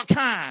rejoiced with what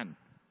kind?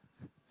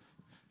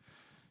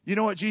 You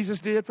know what Jesus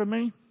did for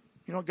me?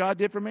 You know what God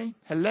did for me?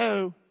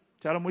 Hello.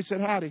 Tell them we said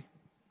howdy.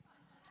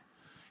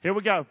 Here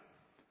we go.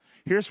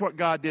 Here's what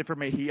God did for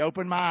me. He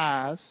opened my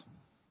eyes.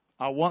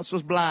 I once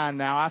was blind.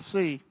 Now I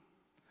see.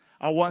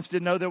 I once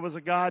didn't know there was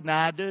a God.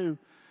 Now I do.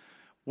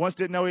 Once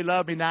didn't know He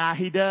loved me. Now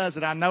He does,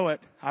 and I know it.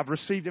 I've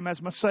received Him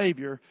as my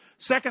Savior.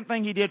 Second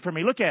thing He did for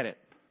me. Look at it.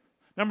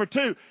 Number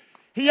 2.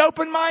 He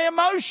opened my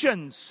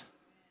emotions.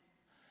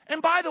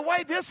 And by the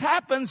way, this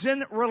happens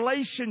in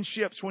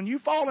relationships. When you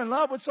fall in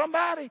love with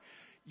somebody,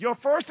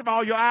 first of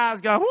all, your eyes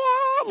go,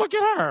 whoa, look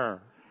at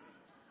her.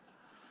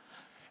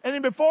 And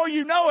then before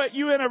you know it,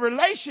 you're in a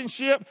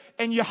relationship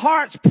and your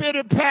heart's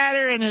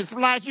pitter-patter and it's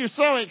like you're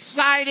so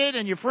excited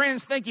and your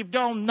friends think you've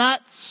gone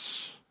nuts.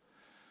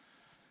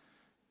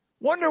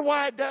 Wonder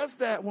why it does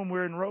that when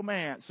we're in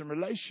romance and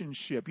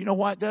relationship. You know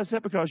why it does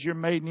that? Because you're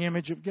made in the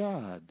image of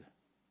God.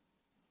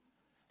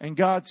 And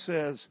God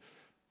says,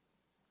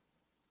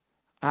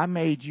 I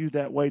made you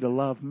that way to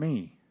love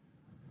me.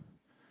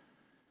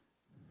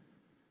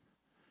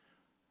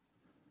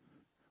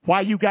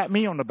 Why you got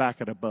me on the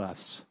back of the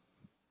bus?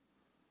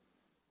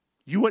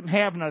 You wouldn't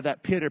have none of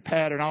that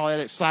pitter-patter and all that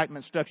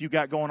excitement stuff you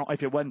got going on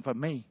if it wasn't for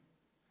me.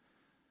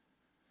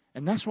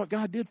 And that's what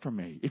God did for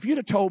me. If you'd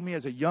have told me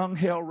as a young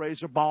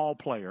Hellraiser ball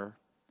player,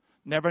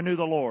 never knew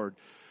the Lord,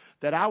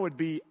 that I would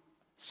be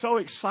so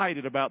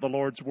excited about the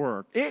Lord's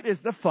work. It is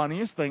the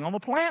funniest thing on the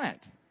planet.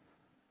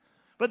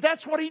 But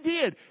that's what He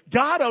did.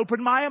 God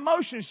opened my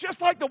emotions,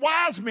 just like the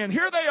wise men.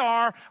 Here they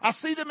are. I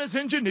see them as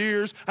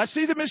engineers. I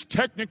see them as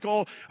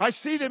technical. I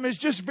see them as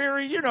just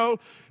very,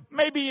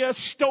 maybe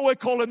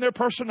stoical in their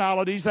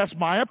personalities. That's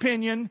my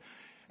opinion.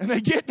 And they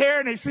get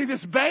there and they see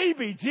this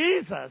baby,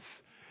 Jesus.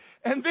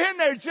 And then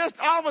they're just,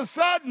 all of a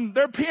sudden,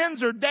 their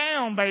pins are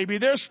down, baby.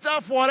 Their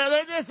stuff, whatever.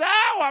 They're just,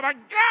 oh my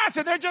gosh.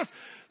 And they're just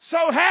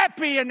so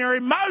happy and they're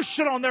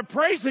emotional and they're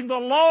praising the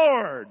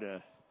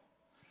Lord.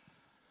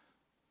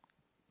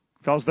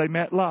 Because they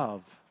met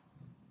love.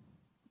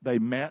 They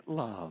met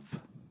love.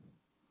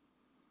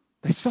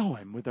 They saw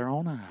Him with their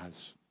own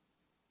eyes.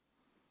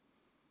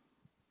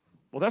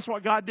 Well, that's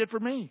what God did for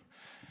me.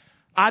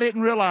 I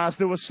didn't realize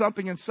there was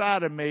something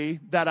inside of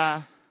me that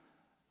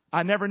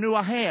I never knew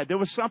I had. There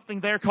was something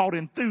there called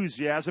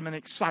enthusiasm and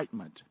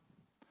excitement.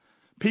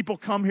 People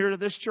come here to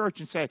this church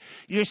and say,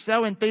 "You're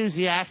so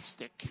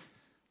enthusiastic."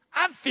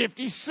 I'm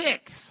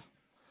 56.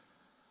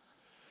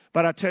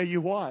 But I tell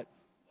you what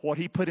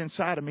He put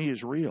inside of me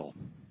is real.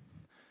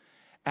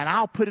 And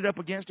I'll put it up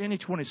against any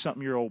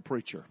 20-something-year-old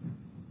preacher.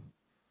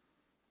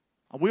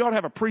 We ought to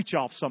have a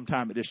preach-off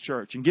sometime at this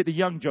church and get the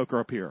young joker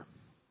up here.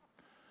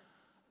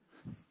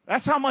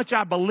 That's how much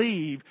I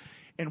believe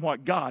in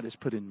what God has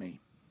put in me.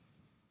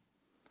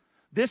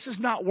 This is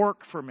not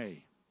work for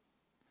me.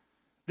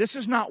 This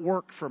is not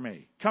work for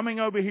me. Coming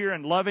over here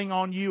and loving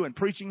on you and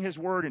preaching His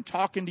Word and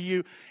talking to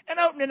you and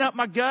opening up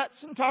my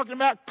guts and talking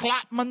about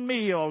Klopman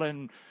meal.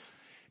 And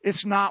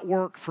it's not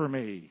work for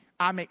me.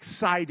 I'm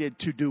excited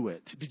to do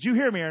it. Did you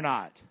hear me or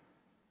not?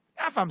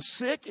 If I'm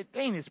sick, it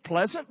ain't as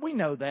pleasant. We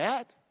know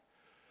that.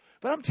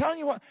 But I'm telling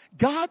you what,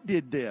 God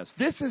did this.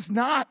 This is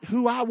not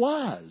who I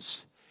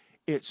was.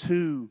 It's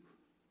who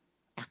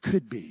I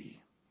could be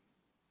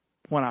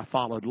when I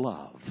followed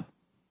love.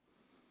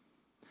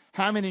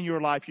 How many in your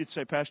life you'd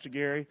say, "Pastor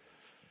Gary,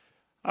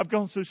 I've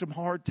gone through some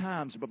hard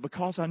times, but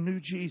because I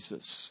knew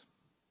Jesus,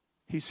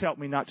 He's helped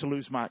me not to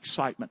lose my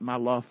excitement, my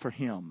love for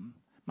Him,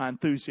 my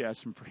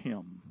enthusiasm for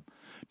Him."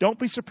 Don't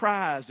be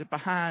surprised if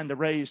behind the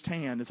raised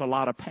hand is a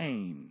lot of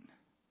pain.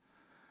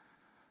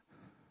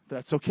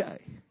 That's okay,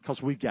 because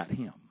we've got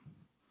Him.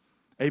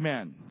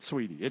 Amen,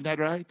 sweetie. Isn't that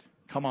right?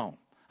 Come on.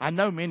 I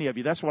know many of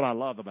you. That's what I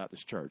love about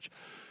this church.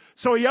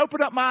 So He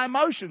opened up my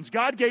emotions.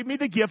 God gave me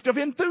the gift of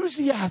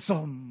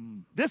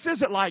enthusiasm. This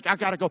isn't like I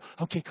got to go,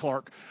 "Okay,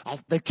 Clark,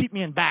 they keep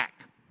me in back."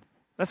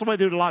 That's the way they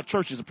do it in a lot of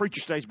churches. The preacher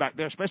stays back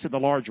there, especially the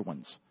larger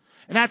ones.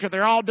 And after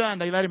they're all done,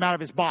 they let him out of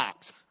his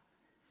box.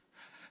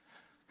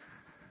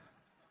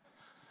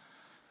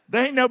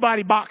 There ain't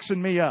nobody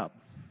boxing me up.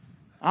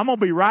 I'm going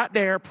to be right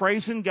there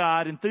praising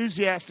God,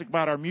 enthusiastic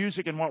about our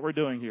music and what we're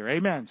doing here.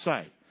 Amen.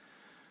 Say.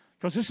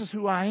 Because this is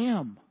who I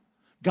am.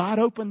 God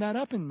opened that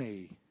up in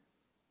me.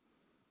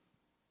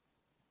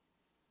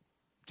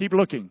 Keep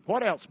looking.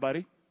 What else,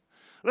 buddy?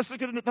 Let's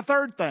look at the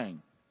third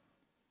thing.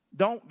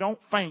 Don't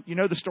faint. You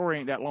know the story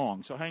ain't that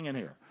long, so hang in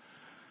here.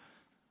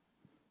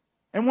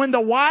 And when the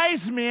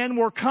wise men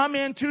were come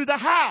into the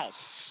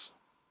house,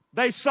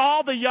 they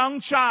saw the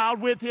young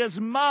child with His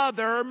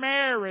mother,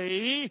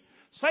 Mary.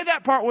 Say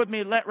that part with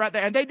me right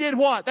there. And they did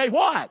what? They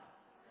what?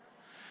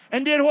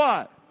 And did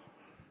what?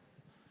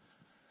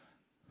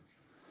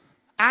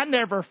 I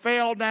never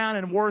fell down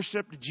and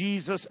worshiped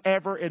Jesus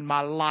ever in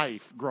my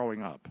life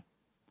growing up.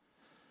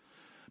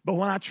 But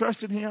when I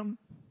trusted Him,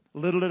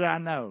 little did I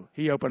know,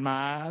 He opened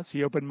my eyes,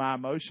 He opened my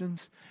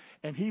emotions,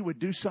 and He would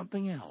do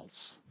something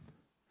else.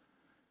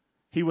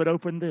 He would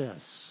open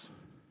this,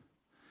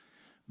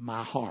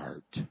 my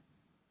heart.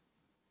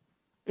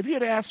 If you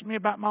had asked me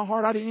about my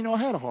heart, I didn't even know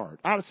I had a heart.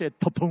 I would have said,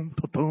 pa-boom,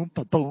 pa-boom,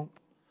 pa-boom.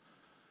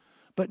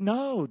 But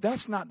no,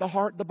 that's not the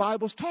heart the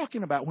Bible's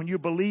talking about. When you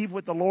believe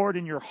with the Lord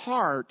in your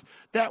heart,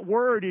 that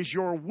word is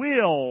your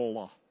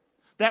will.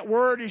 That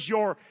word is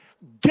your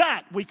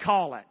gut, we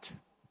call it.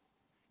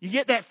 You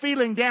get that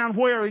feeling down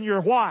where in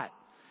your what?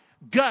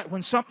 Gut.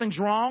 When something's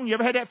wrong, you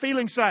ever had that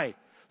feeling? Say,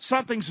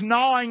 something's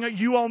gnawing at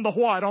you on the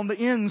what? On the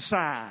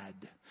inside.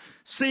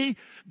 See,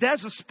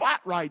 there's a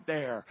spot right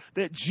there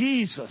that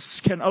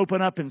Jesus can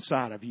open up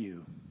inside of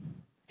you.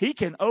 He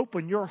can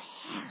open your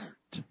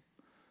heart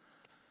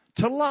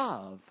to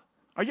love.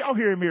 Are y'all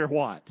hearing me or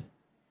what?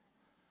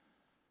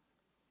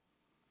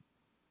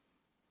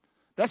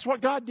 That's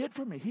what God did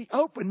for me. He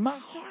opened my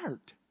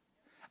heart.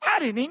 I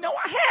didn't even know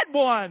I had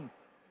one.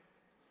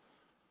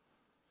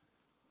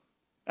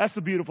 That's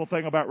the beautiful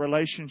thing about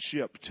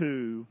relationship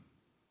too.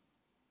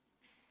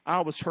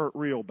 I was hurt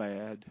real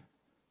bad.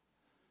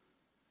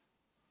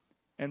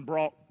 And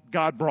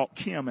God brought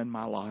Kim in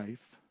my life.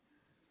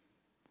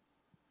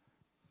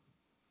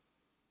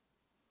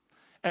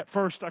 At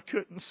first I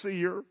couldn't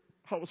see her.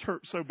 I was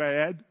hurt so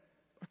bad.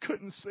 I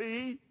couldn't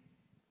see.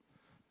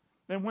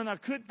 Then when I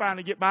could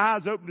finally get my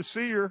eyes open to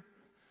see her,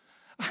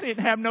 I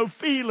didn't have no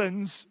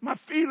feelings. My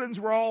feelings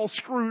were all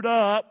screwed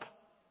up.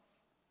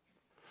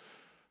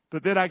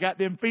 But then I got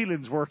them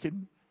feelings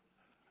working.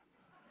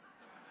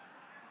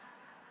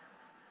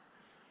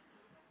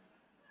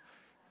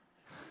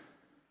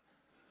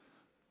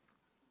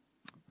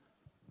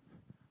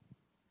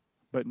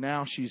 But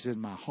now she's in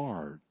my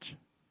heart.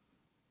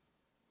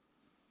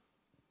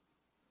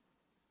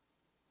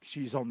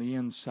 She's on the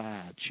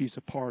inside. She's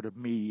a part of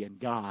me and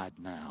God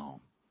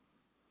now.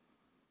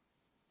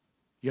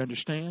 You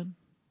understand?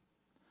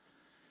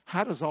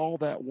 How does all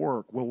that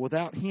work? Well,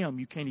 without Him,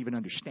 you can't even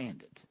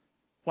understand it.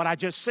 What I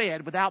just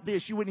said, without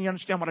this, you wouldn't even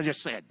understand what I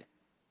just said.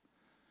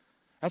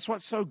 That's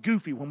what's so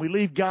goofy. When we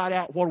leave God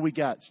out, what do we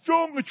got?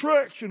 Strong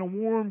attraction, a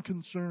warm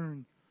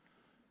concern.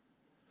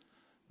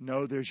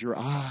 No, there's your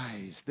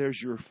eyes, there's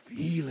your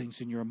feelings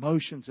and your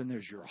emotions, and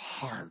there's your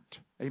heart.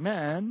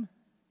 Amen.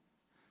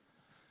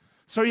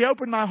 So He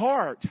opened my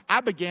heart.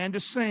 I began to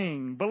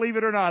sing. Believe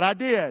it or not, I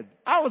did.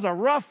 I was a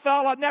rough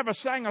fella. I'd never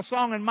sang a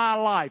song in my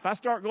life. I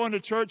start going to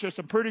church. There's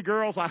some pretty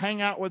girls. I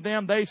hang out with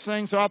them. They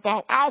sing. So I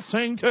thought, I'll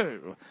sing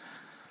too.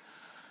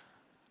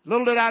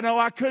 Little did I know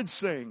I could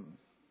sing.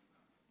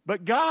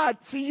 But God,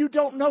 see, you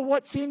don't know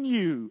what's in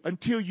you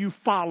until you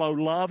follow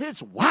love.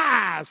 It's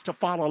wise to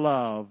follow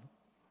love.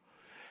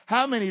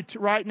 How many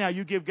right now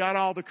you give God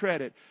all the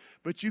credit,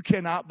 but you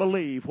cannot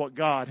believe what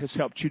God has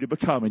helped you to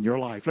become in your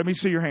life? Let me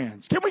see your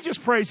hands. Can we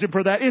just praise Him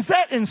for that? Is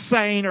that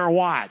insane or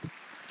what?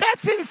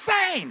 That's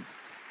insane.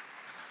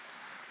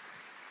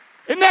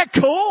 Isn't that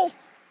cool?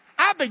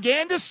 I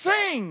began to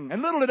sing.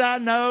 And little did I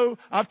know,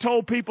 I've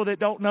told people that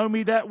don't know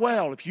me that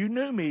well, if you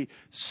knew me,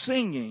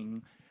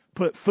 singing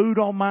put food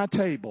on my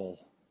table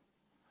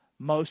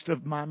most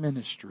of my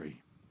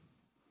ministry.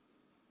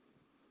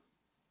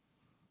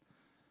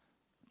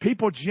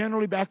 People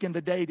generally back in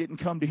the day didn't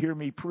come to hear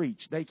me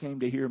preach. They came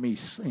to hear me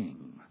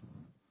sing.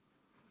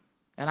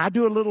 And I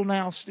do a little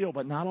now still,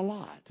 but not a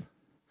lot.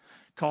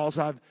 Because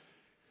I've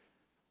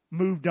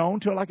moved on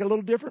to like a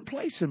little different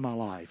place in my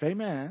life.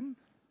 Amen.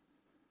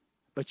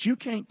 But you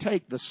can't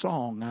take the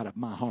song out of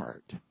my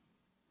heart.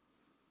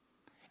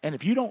 And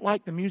if you don't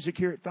like the music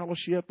here at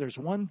Fellowship, there's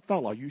one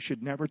fellow you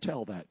should never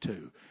tell that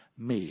to.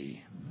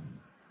 Me.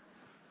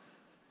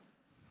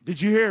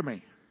 Did you hear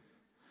me?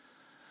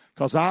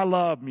 Because I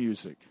love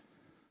music.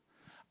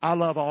 I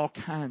love all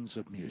kinds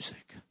of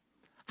music.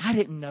 I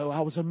didn't know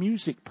I was a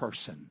music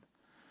person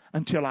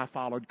until I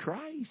followed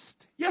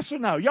Christ. Yes or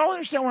no? Y'all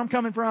understand where I'm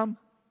coming from?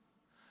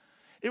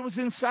 It was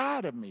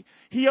inside of me.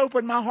 He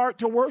opened my heart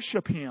to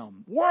worship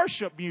Him.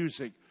 Worship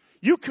music.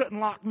 You couldn't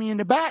lock me in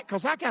the back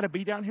because I got to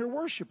be down here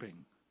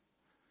worshiping.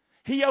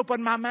 He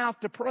opened my mouth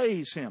to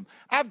praise Him.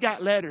 I've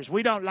got letters.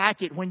 We don't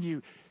like it when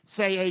you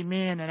say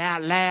amen and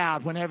out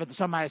loud whenever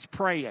somebody's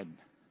praying.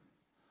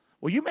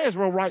 Well, you may as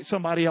well write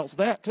somebody else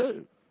that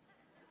too.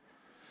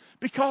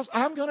 Because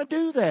I'm going to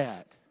do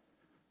that.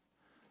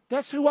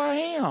 That's who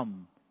I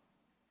am.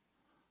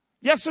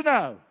 Yes or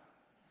no?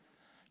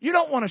 You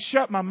don't want to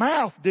shut my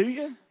mouth, do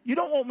you? You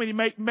don't want me to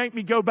make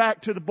me go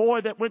back to the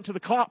boy that went to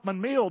the Kloppman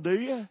Mill, do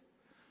you?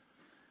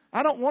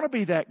 I don't want to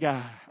be that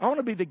guy. I want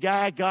to be the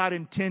guy God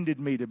intended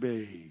me to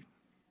be.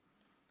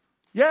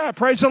 Yeah,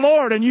 praise the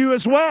Lord, and you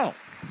as well.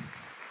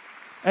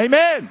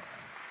 Amen.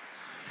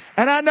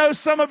 And I know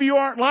some of you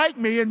aren't like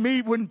me, and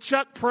me when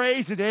Chuck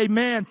prays it,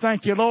 amen,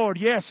 thank you, Lord.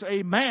 Yes,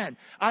 amen.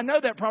 I know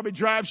that probably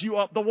drives you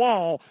up the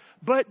wall,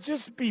 but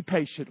just be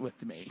patient with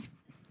me.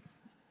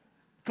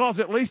 Because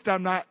at least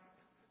I'm not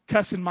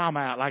cussing Mama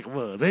out like it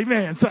was.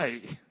 Amen.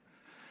 Say,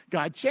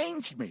 God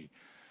changed me.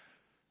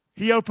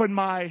 He opened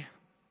my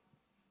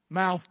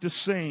mouth to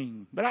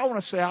sing. But I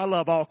want to say I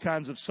love all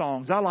kinds of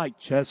songs. I like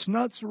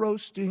chestnuts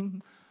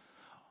roasting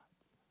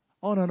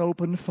on an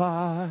open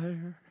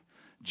fire.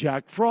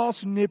 Jack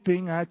Frost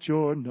nipping at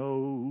your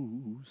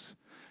nose.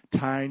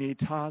 Tiny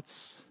tots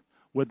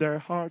with their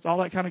hearts. All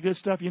that kind of good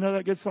stuff. You know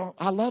that good song?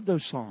 I love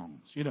those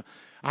songs. You know,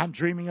 I'm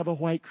dreaming of a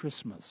white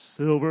Christmas.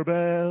 Silver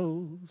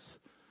bells.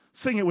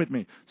 Sing it with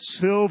me.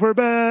 Silver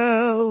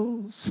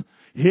bells.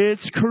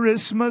 It's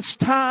Christmas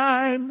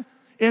time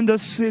in the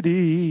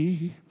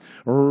city.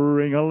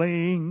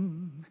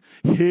 Ring-a-ling.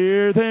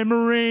 Hear them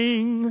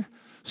ring.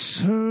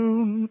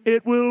 Soon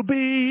it will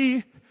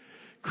be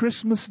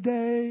Christmas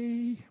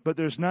Day, but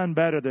there's none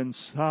better than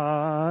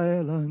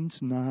Silent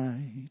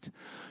Night,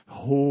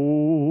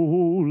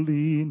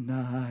 Holy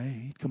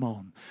Night. Come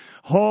on.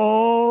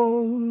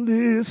 All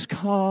is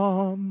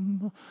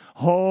calm,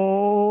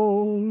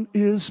 all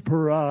is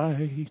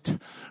bright,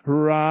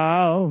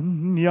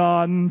 round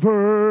yon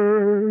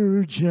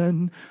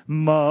virgin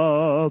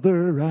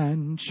mother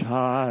and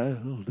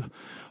child.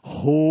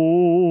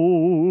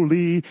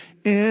 Holy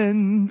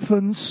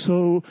infant,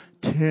 so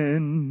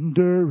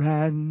tender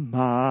and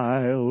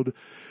mild,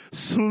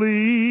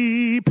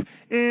 sleep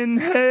in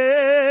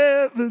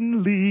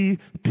heavenly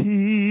peace.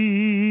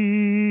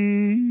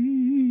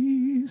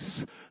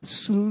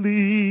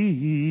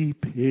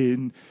 Sleep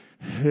in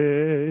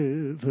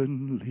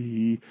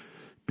heavenly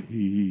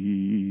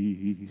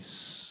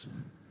peace.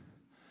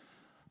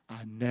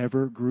 I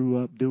never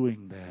grew up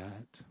doing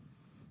that.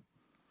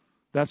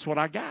 That's what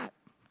I got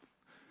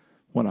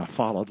when I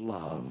followed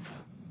love.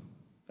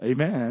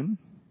 Amen.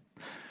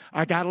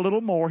 I got a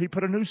little more. He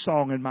put a new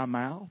song in my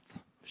mouth.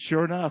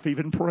 Sure enough,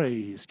 even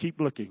praise. Keep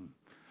looking.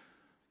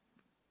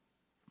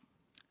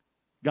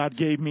 God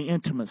gave me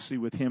intimacy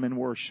with Him in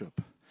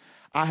worship.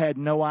 I had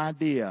no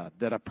idea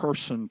that a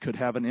person could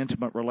have an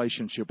intimate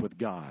relationship with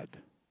God.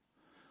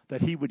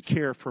 that He would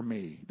care for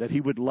me, that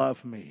He would love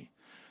me,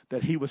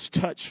 that He was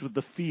touched with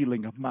the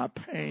feeling of my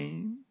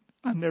pain.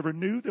 I never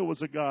knew there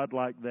was a God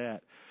like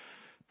that,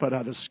 but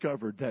I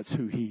discovered that's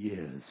who He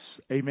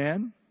is.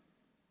 Amen?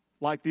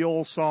 Like the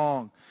old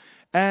song,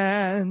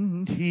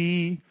 and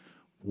He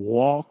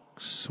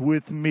walks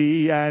with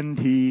me and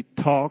He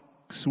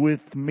talks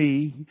with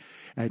me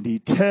and He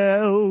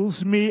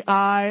tells me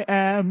I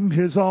am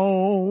His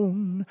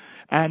own,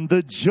 and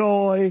the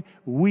joy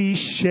we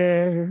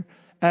share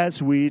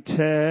as we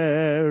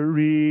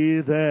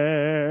tarry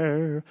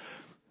there,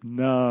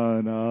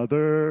 none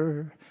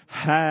other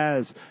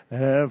has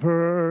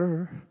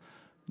ever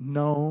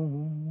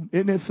known.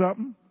 Isn't it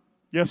something?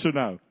 Yes or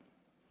no?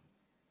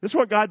 This is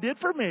what God did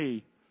for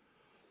me.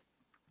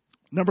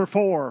 Number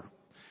 4.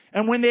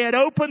 And when they had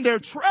opened their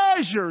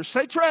treasures,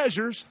 say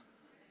treasures.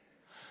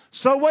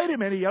 So wait a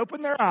minute, He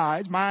opened their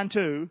eyes, mine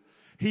too.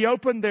 He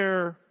opened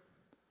their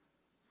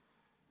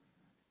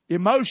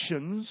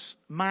emotions,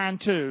 mine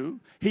too.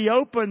 He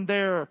opened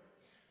their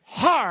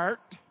heart,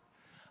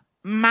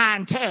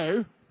 mine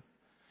too.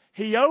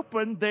 He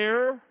opened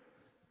their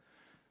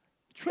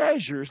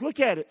treasures.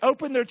 Look at it.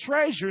 Opened their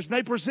treasures, and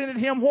they presented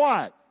Him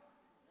what?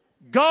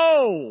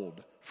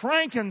 Gold,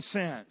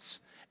 frankincense,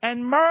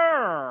 and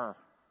myrrh.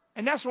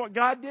 And that's what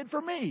God did for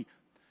me.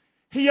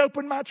 He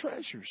opened my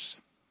treasures.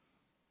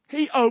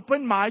 He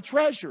opened my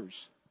treasures.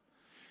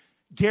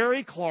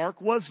 Gary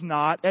Clark was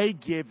not a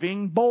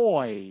giving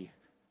boy.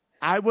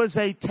 I was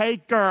a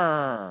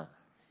taker.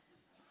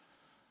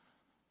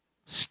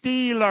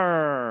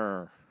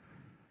 Stealer.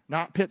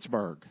 Not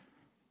Pittsburgh.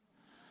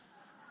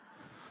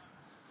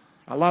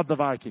 I love the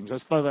Vikings.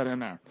 Let's throw that in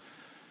there.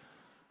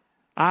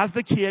 I was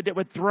the kid that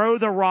would throw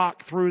the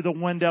rock through the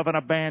window of an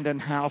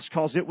abandoned house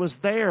because it was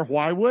there.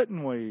 Why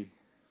wouldn't we?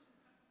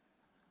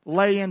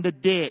 Lay in the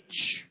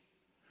ditch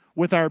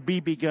with our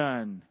BB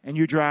gun, and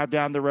you drive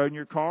down the road in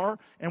your car,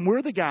 and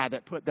we're the guy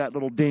that put that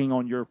little ding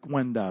on your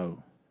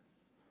window.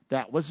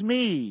 That was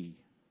me.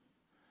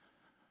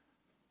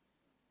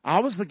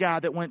 I was the guy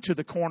that went to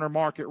the corner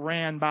market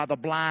ran by the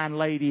blind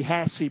lady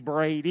Hassie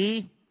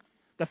Brady,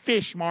 the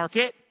fish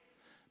market,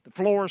 the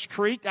floors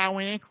creaked. I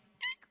went in,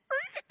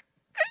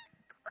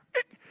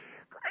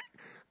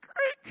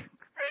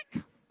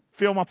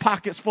 fill my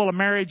pockets full of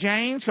Mary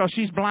Janes because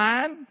she's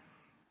blind.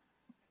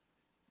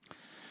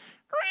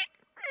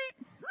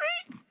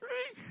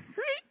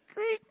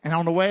 And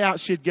on the way out,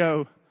 she'd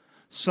go,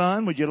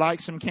 "Son, would you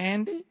like some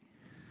candy?"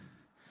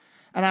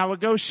 And I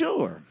would go,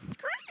 "Sure."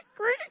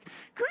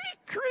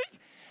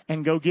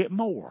 And go get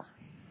more.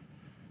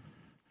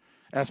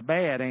 That's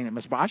bad, ain't it,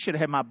 Miss Bob? I should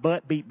have had my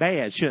butt beat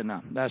bad, shouldn't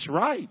I? That's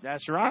right.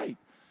 That's right.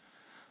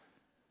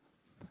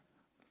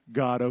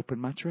 God opened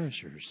my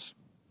treasures.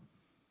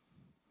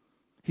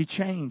 He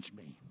changed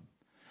me.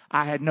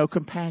 I had no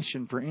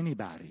compassion for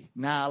anybody.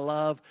 Now I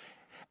love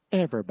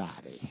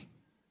everybody.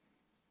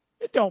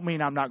 It don't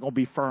mean I'm not going to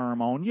be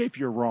firm on you if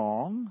you're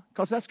wrong,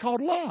 because that's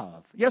called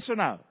love. Yes or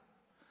no?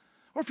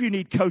 Or if you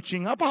need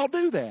coaching up, I'll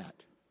do that.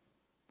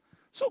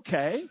 It's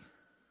okay.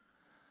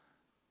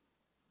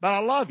 But I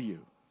love you.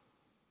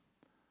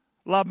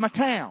 Love my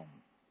town.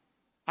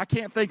 I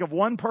can't think of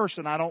one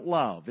person I don't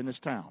love in this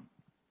town.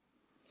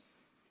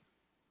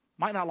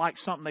 Might not like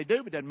something they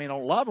do, but doesn't mean I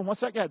don't love them.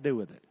 What's that got to do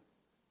with it?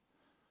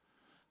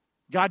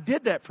 God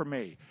did that for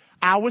me.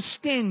 I was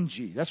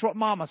stingy. That's what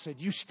Mama said.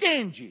 You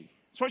stingy.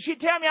 That's what she'd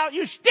tell me.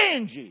 You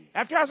stingy.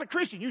 After I was a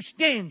Christian, you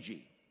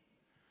stingy.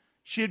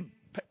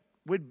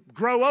 We'd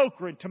grow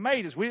okra and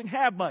tomatoes. We didn't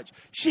have much.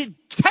 She'd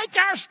take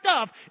our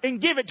stuff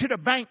and give it to the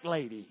bank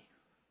lady.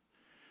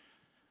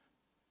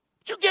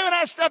 You giving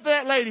that stuff to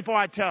that lady before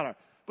I tell her?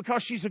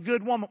 Because she's a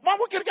good woman. Mom,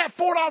 we could have got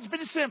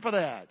 $4.50 for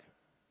that.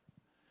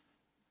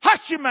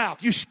 Hush your mouth,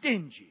 you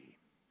stingy.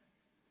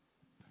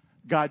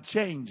 God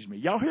changed me.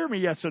 Y'all hear me,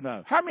 yes or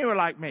no? How many were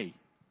like me?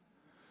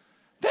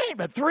 There ain't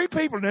but 3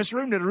 people in this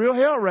room that are real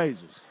hell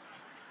raisers.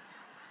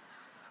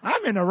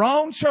 I'm in the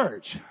wrong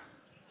church.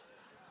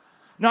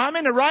 No, I'm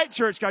in the right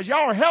church because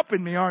y'all are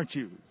helping me, aren't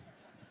you?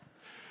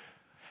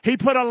 He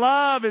put a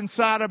love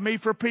inside of me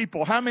for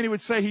people. How many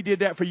would say He did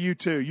that for you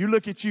too? You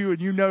look at you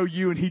and you know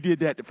you and He did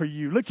that for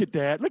you. Look at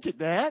that. Look at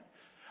that.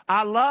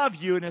 I love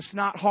you and it's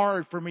not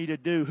hard for me to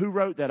do. Who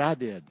wrote that? I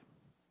did.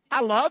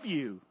 I love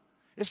you.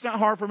 It's not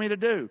hard for me to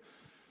do.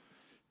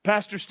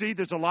 Pastor Steve,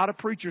 there's a lot of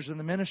preachers in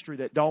the ministry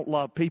that don't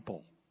love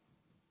people.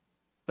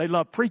 They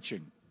love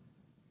preaching,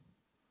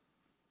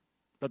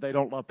 but they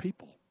don't love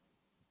people.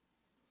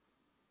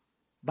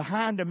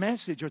 Behind the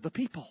message are the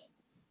people.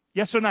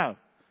 Yes or no?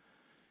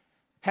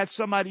 Had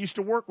somebody used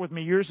to work with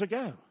me years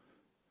ago.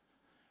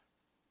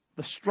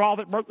 The straw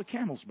that broke the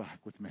camel's back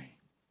with me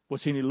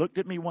was he looked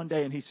at me one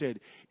day and he said,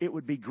 "It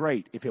would be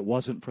great if it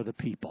wasn't for the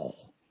people."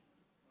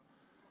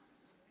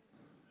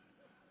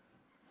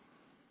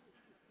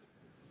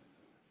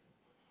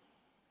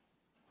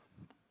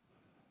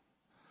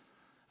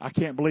 I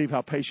can't believe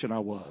how patient I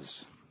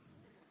was.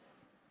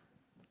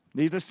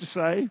 Needless to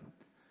say,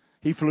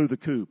 he flew the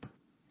coop.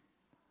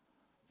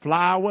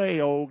 Fly away,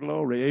 oh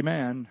glory.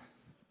 Amen.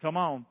 Come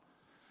on.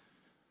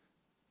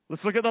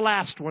 Let's look at the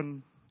last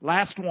one.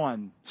 Last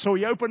one. So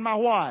He opened my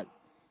what?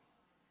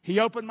 He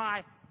opened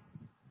my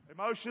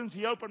emotions.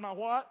 He opened my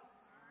what?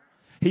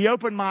 He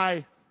opened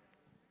my...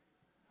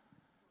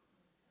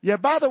 Yeah,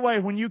 by the way,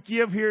 when you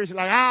give here, it's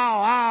like, ow,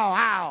 ow,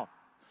 ow.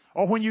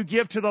 Or when you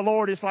give to the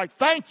Lord, it's like,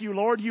 thank you,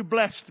 Lord, you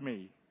blessed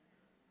me.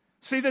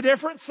 See the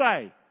difference?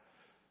 Say.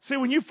 See,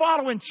 when you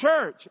follow in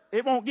church,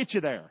 it won't get you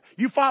there.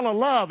 You follow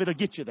love, it'll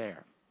get you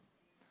there.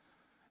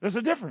 There's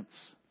a difference.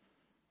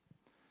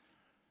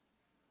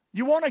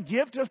 You want to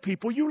give to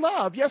people you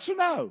love, yes or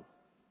no?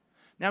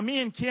 Now, me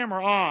and Kim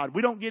are odd.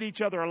 We don't get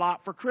each other a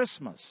lot for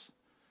Christmas.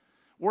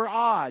 We're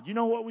odd. You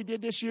know what we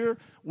did this year?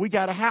 We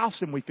got a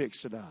house and we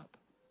fixed it up.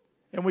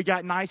 And we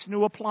got nice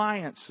new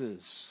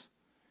appliances.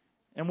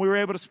 And we were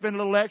able to spend a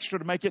little extra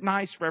to make it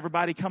nice for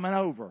everybody coming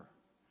over.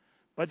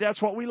 But that's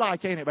what we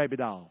like, ain't it, baby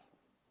doll?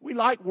 We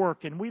like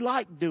working. We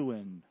like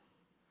doing.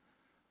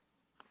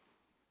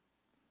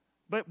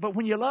 But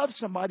when you love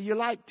somebody, you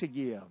like to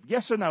give.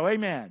 Yes or no?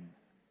 Amen.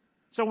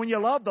 So when you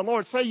love the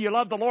Lord, say you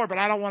love the Lord, but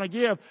I don't want to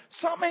give,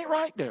 something ain't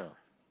right there.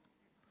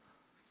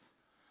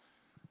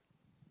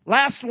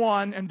 Last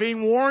one, and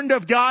being warned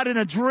of God in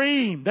a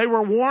dream. They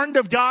were warned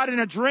of God in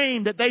a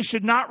dream that they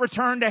should not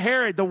return to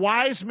Herod. The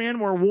wise men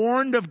were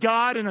warned of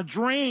God in a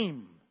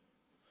dream.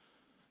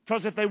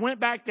 Because if they went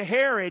back to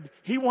Herod,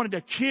 he wanted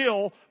to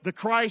kill the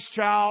Christ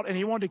child and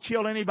he wanted to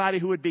kill anybody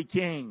who would be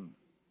king.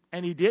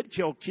 And he did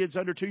kill kids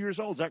under 2 years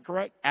old. Is that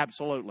correct?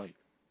 Absolutely.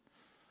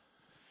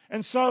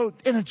 And so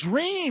in a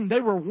dream,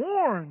 they were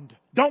warned,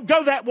 don't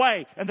go that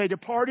way. And they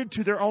departed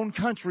to their own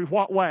country.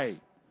 What way?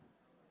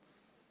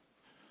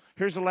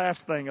 Here's the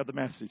last thing of the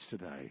message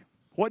today.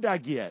 What did I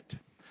get?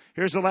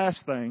 Here's the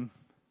last thing.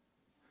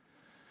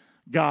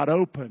 God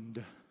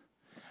opened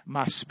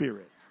my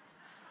spirit.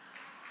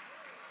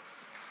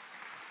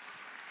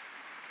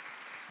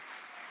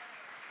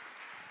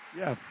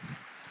 Yeah.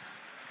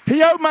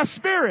 He opened my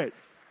spirit.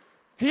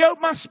 He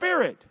opened my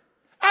spirit.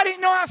 I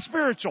didn't know I was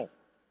spiritual.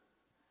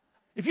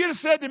 If you'd have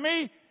said to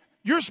me,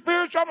 you're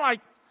spiritual, I'm like,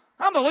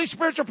 I'm the least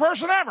spiritual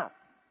person ever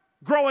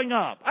growing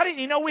up. I didn't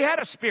even know we had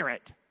a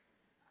spirit.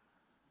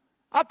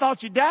 I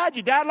thought you died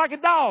like a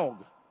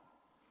dog.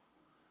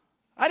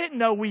 I didn't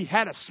know we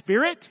had a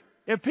spirit.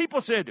 If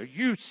people said, are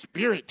you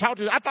spirit?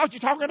 I thought you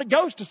were talking to a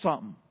ghost or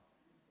something.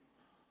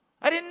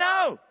 I didn't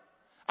know.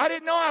 I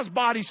didn't know I was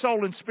body,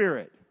 soul, and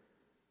spirit.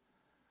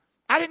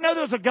 I didn't know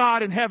there was a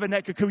God in heaven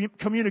that could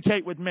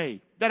communicate with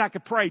me, that I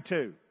could pray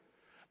to.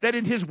 That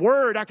in His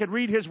Word, I could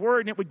read His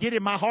Word and it would get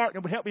in my heart and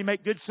it would help me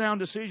make good, sound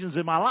decisions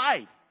in my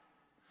life.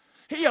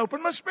 He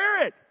opened my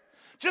spirit.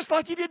 Just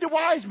like He did to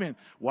wise men.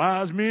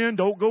 Wise men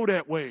don't go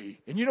that way.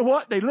 And you know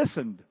what? They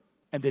listened.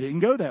 And they didn't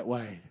go that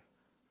way.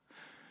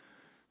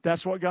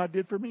 That's what God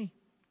did for me.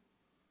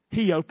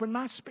 He opened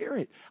my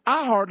spirit.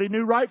 I hardly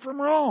knew right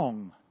from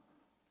wrong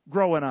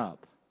growing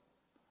up.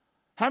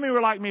 How many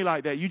were like me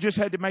like that? You just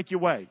had to make your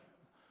way.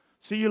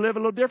 See, you live a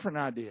little different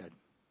than I did.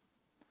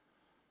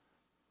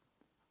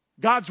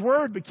 God's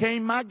Word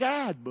became my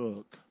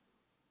guidebook.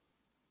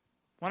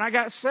 When I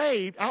got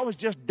saved, I was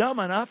just dumb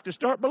enough to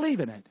start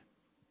believing it.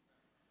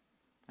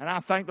 And I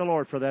thank the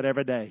Lord for that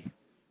every day.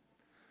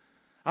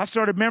 I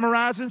started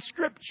memorizing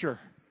Scripture.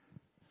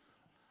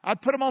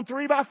 I'd put them on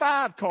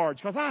 3x5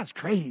 cards because I was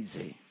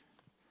crazy.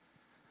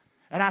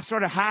 And I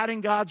started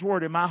hiding God's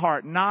Word in my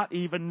heart, not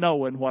even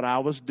knowing what I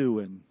was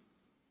doing.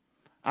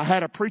 I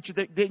had a preacher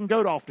that didn't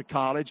go off to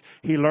college.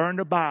 He learned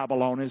the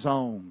Bible on his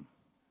own.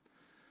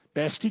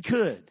 Best he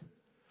could.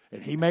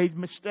 And he made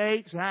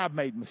mistakes, and I've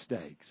made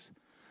mistakes.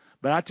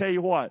 But I tell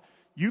you what,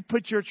 you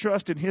put your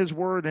trust in His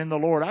Word and in the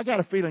Lord, I got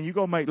a feeling you're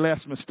going to make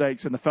less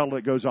mistakes than the fellow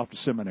that goes off to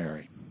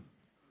seminary.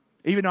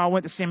 Even though I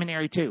went to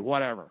seminary too,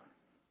 whatever.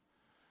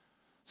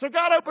 So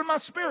God opened my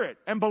spirit.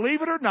 And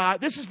believe it or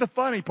not, this is the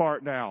funny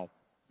part now.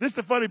 This is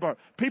the funny part.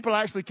 People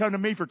actually come to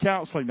me for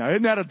counseling now.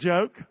 Isn't that a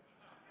joke?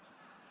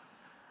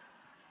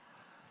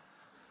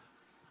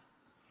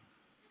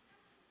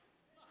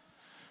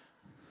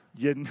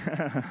 You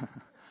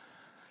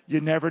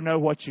never know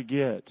what you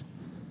get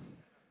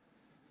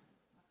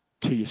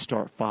till you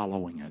start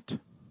following it.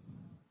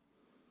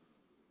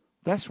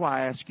 That's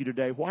why I ask you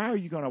today, why are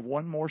you going to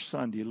one more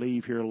Sunday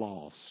leave here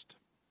lost?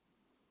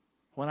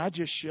 When I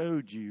just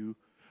showed you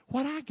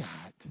what I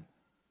got.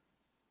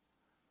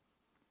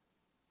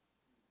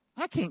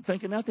 I can't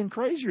think of nothing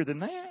crazier than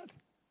that.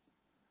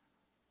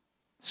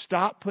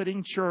 Stop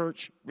putting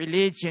church,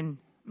 religion,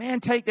 man,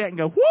 take that and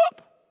go,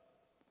 whoop!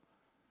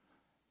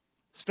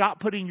 Stop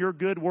putting your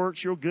good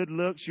works, your good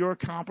looks, your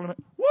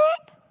compliment,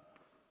 whoop!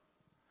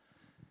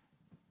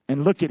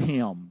 And look at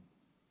Him.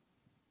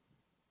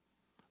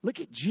 Look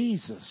at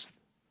Jesus.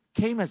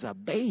 Came as a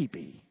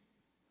baby.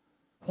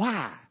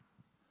 Why?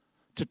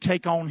 To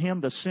take on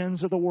Him the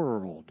sins of the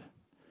world.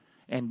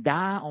 And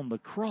die on the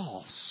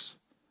cross.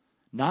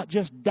 Not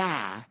just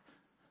die,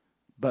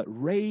 but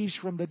raise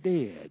from the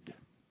dead.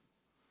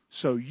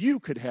 So you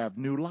could have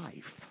new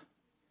life.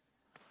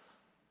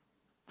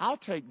 I'll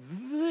take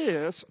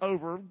this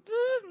over.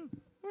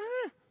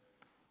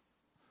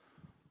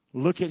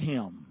 Look at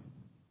Him.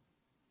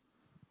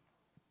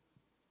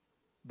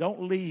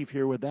 Don't leave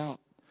here without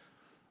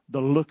the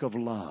look of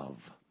love.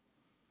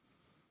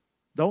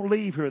 Don't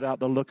leave here without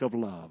the look of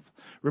love.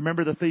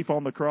 Remember the thief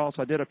on the cross?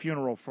 I did a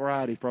funeral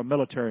Friday for a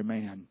military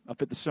man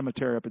up at the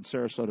cemetery up in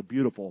Sarasota.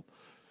 Beautiful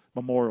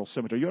memorial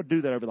cemetery. You ought to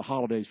do that over the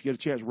holidays. If you get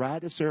a chance,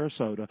 ride to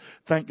Sarasota.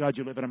 Thank God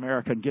you live in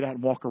America and get out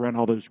and walk around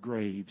all those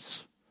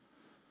graves.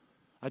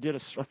 I did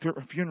a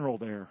funeral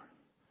there.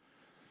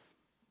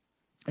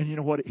 And you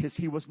know what?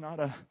 He was not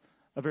a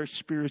very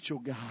spiritual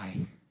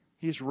guy.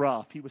 He's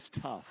rough. He was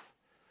tough.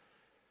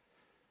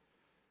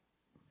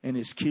 And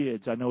his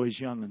kids, I know his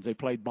young'uns, they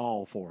played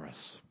ball for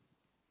us.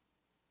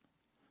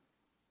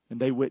 And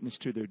they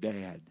witnessed to their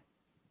dad.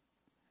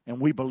 And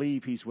we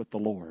believe he's with the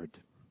Lord.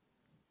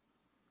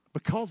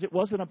 Because it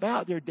wasn't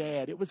about their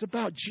dad. It was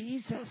about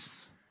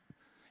Jesus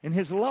and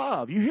His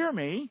love. You hear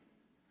me?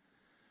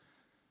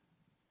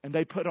 And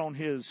they put on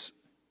his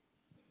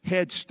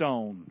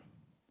headstone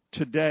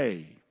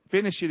today.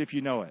 Finish it if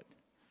you know it.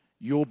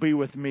 You'll be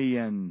with me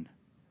in...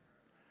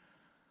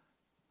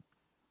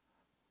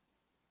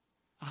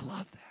 I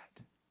love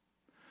that.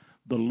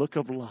 The look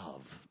of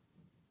love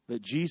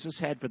that Jesus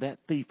had for that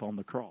thief on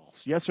the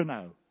cross. Yes or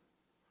no?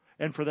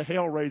 And for the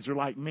hellraiser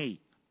like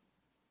me.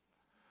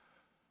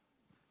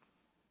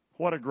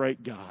 What a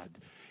great God.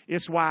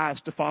 It's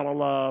wise to follow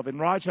love. And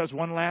Raj has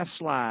one last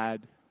slide.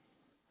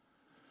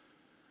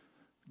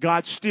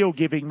 God's still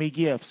giving me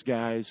gifts,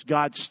 guys.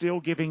 God's still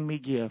giving me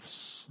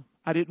gifts.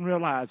 I didn't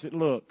realize it.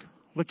 Look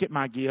at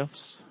my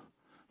gifts.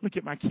 Look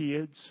at my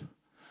kids.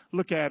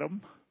 Look at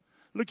them.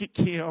 Look at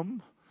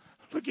Kim.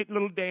 Look at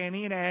little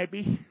Danny and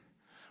Abby.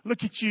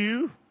 Look at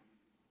you.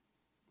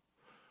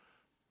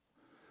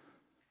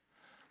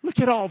 Look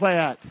at all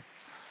that.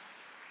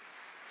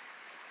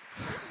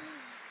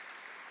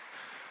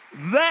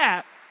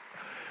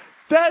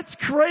 That's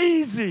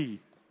crazy.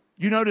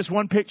 You notice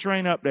one picture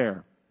ain't up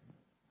there.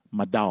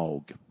 My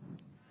dog.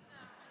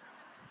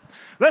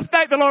 Let's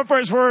thank the Lord for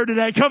His word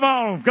today. Come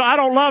on. I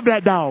don't love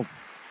that dog.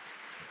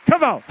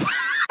 Come on.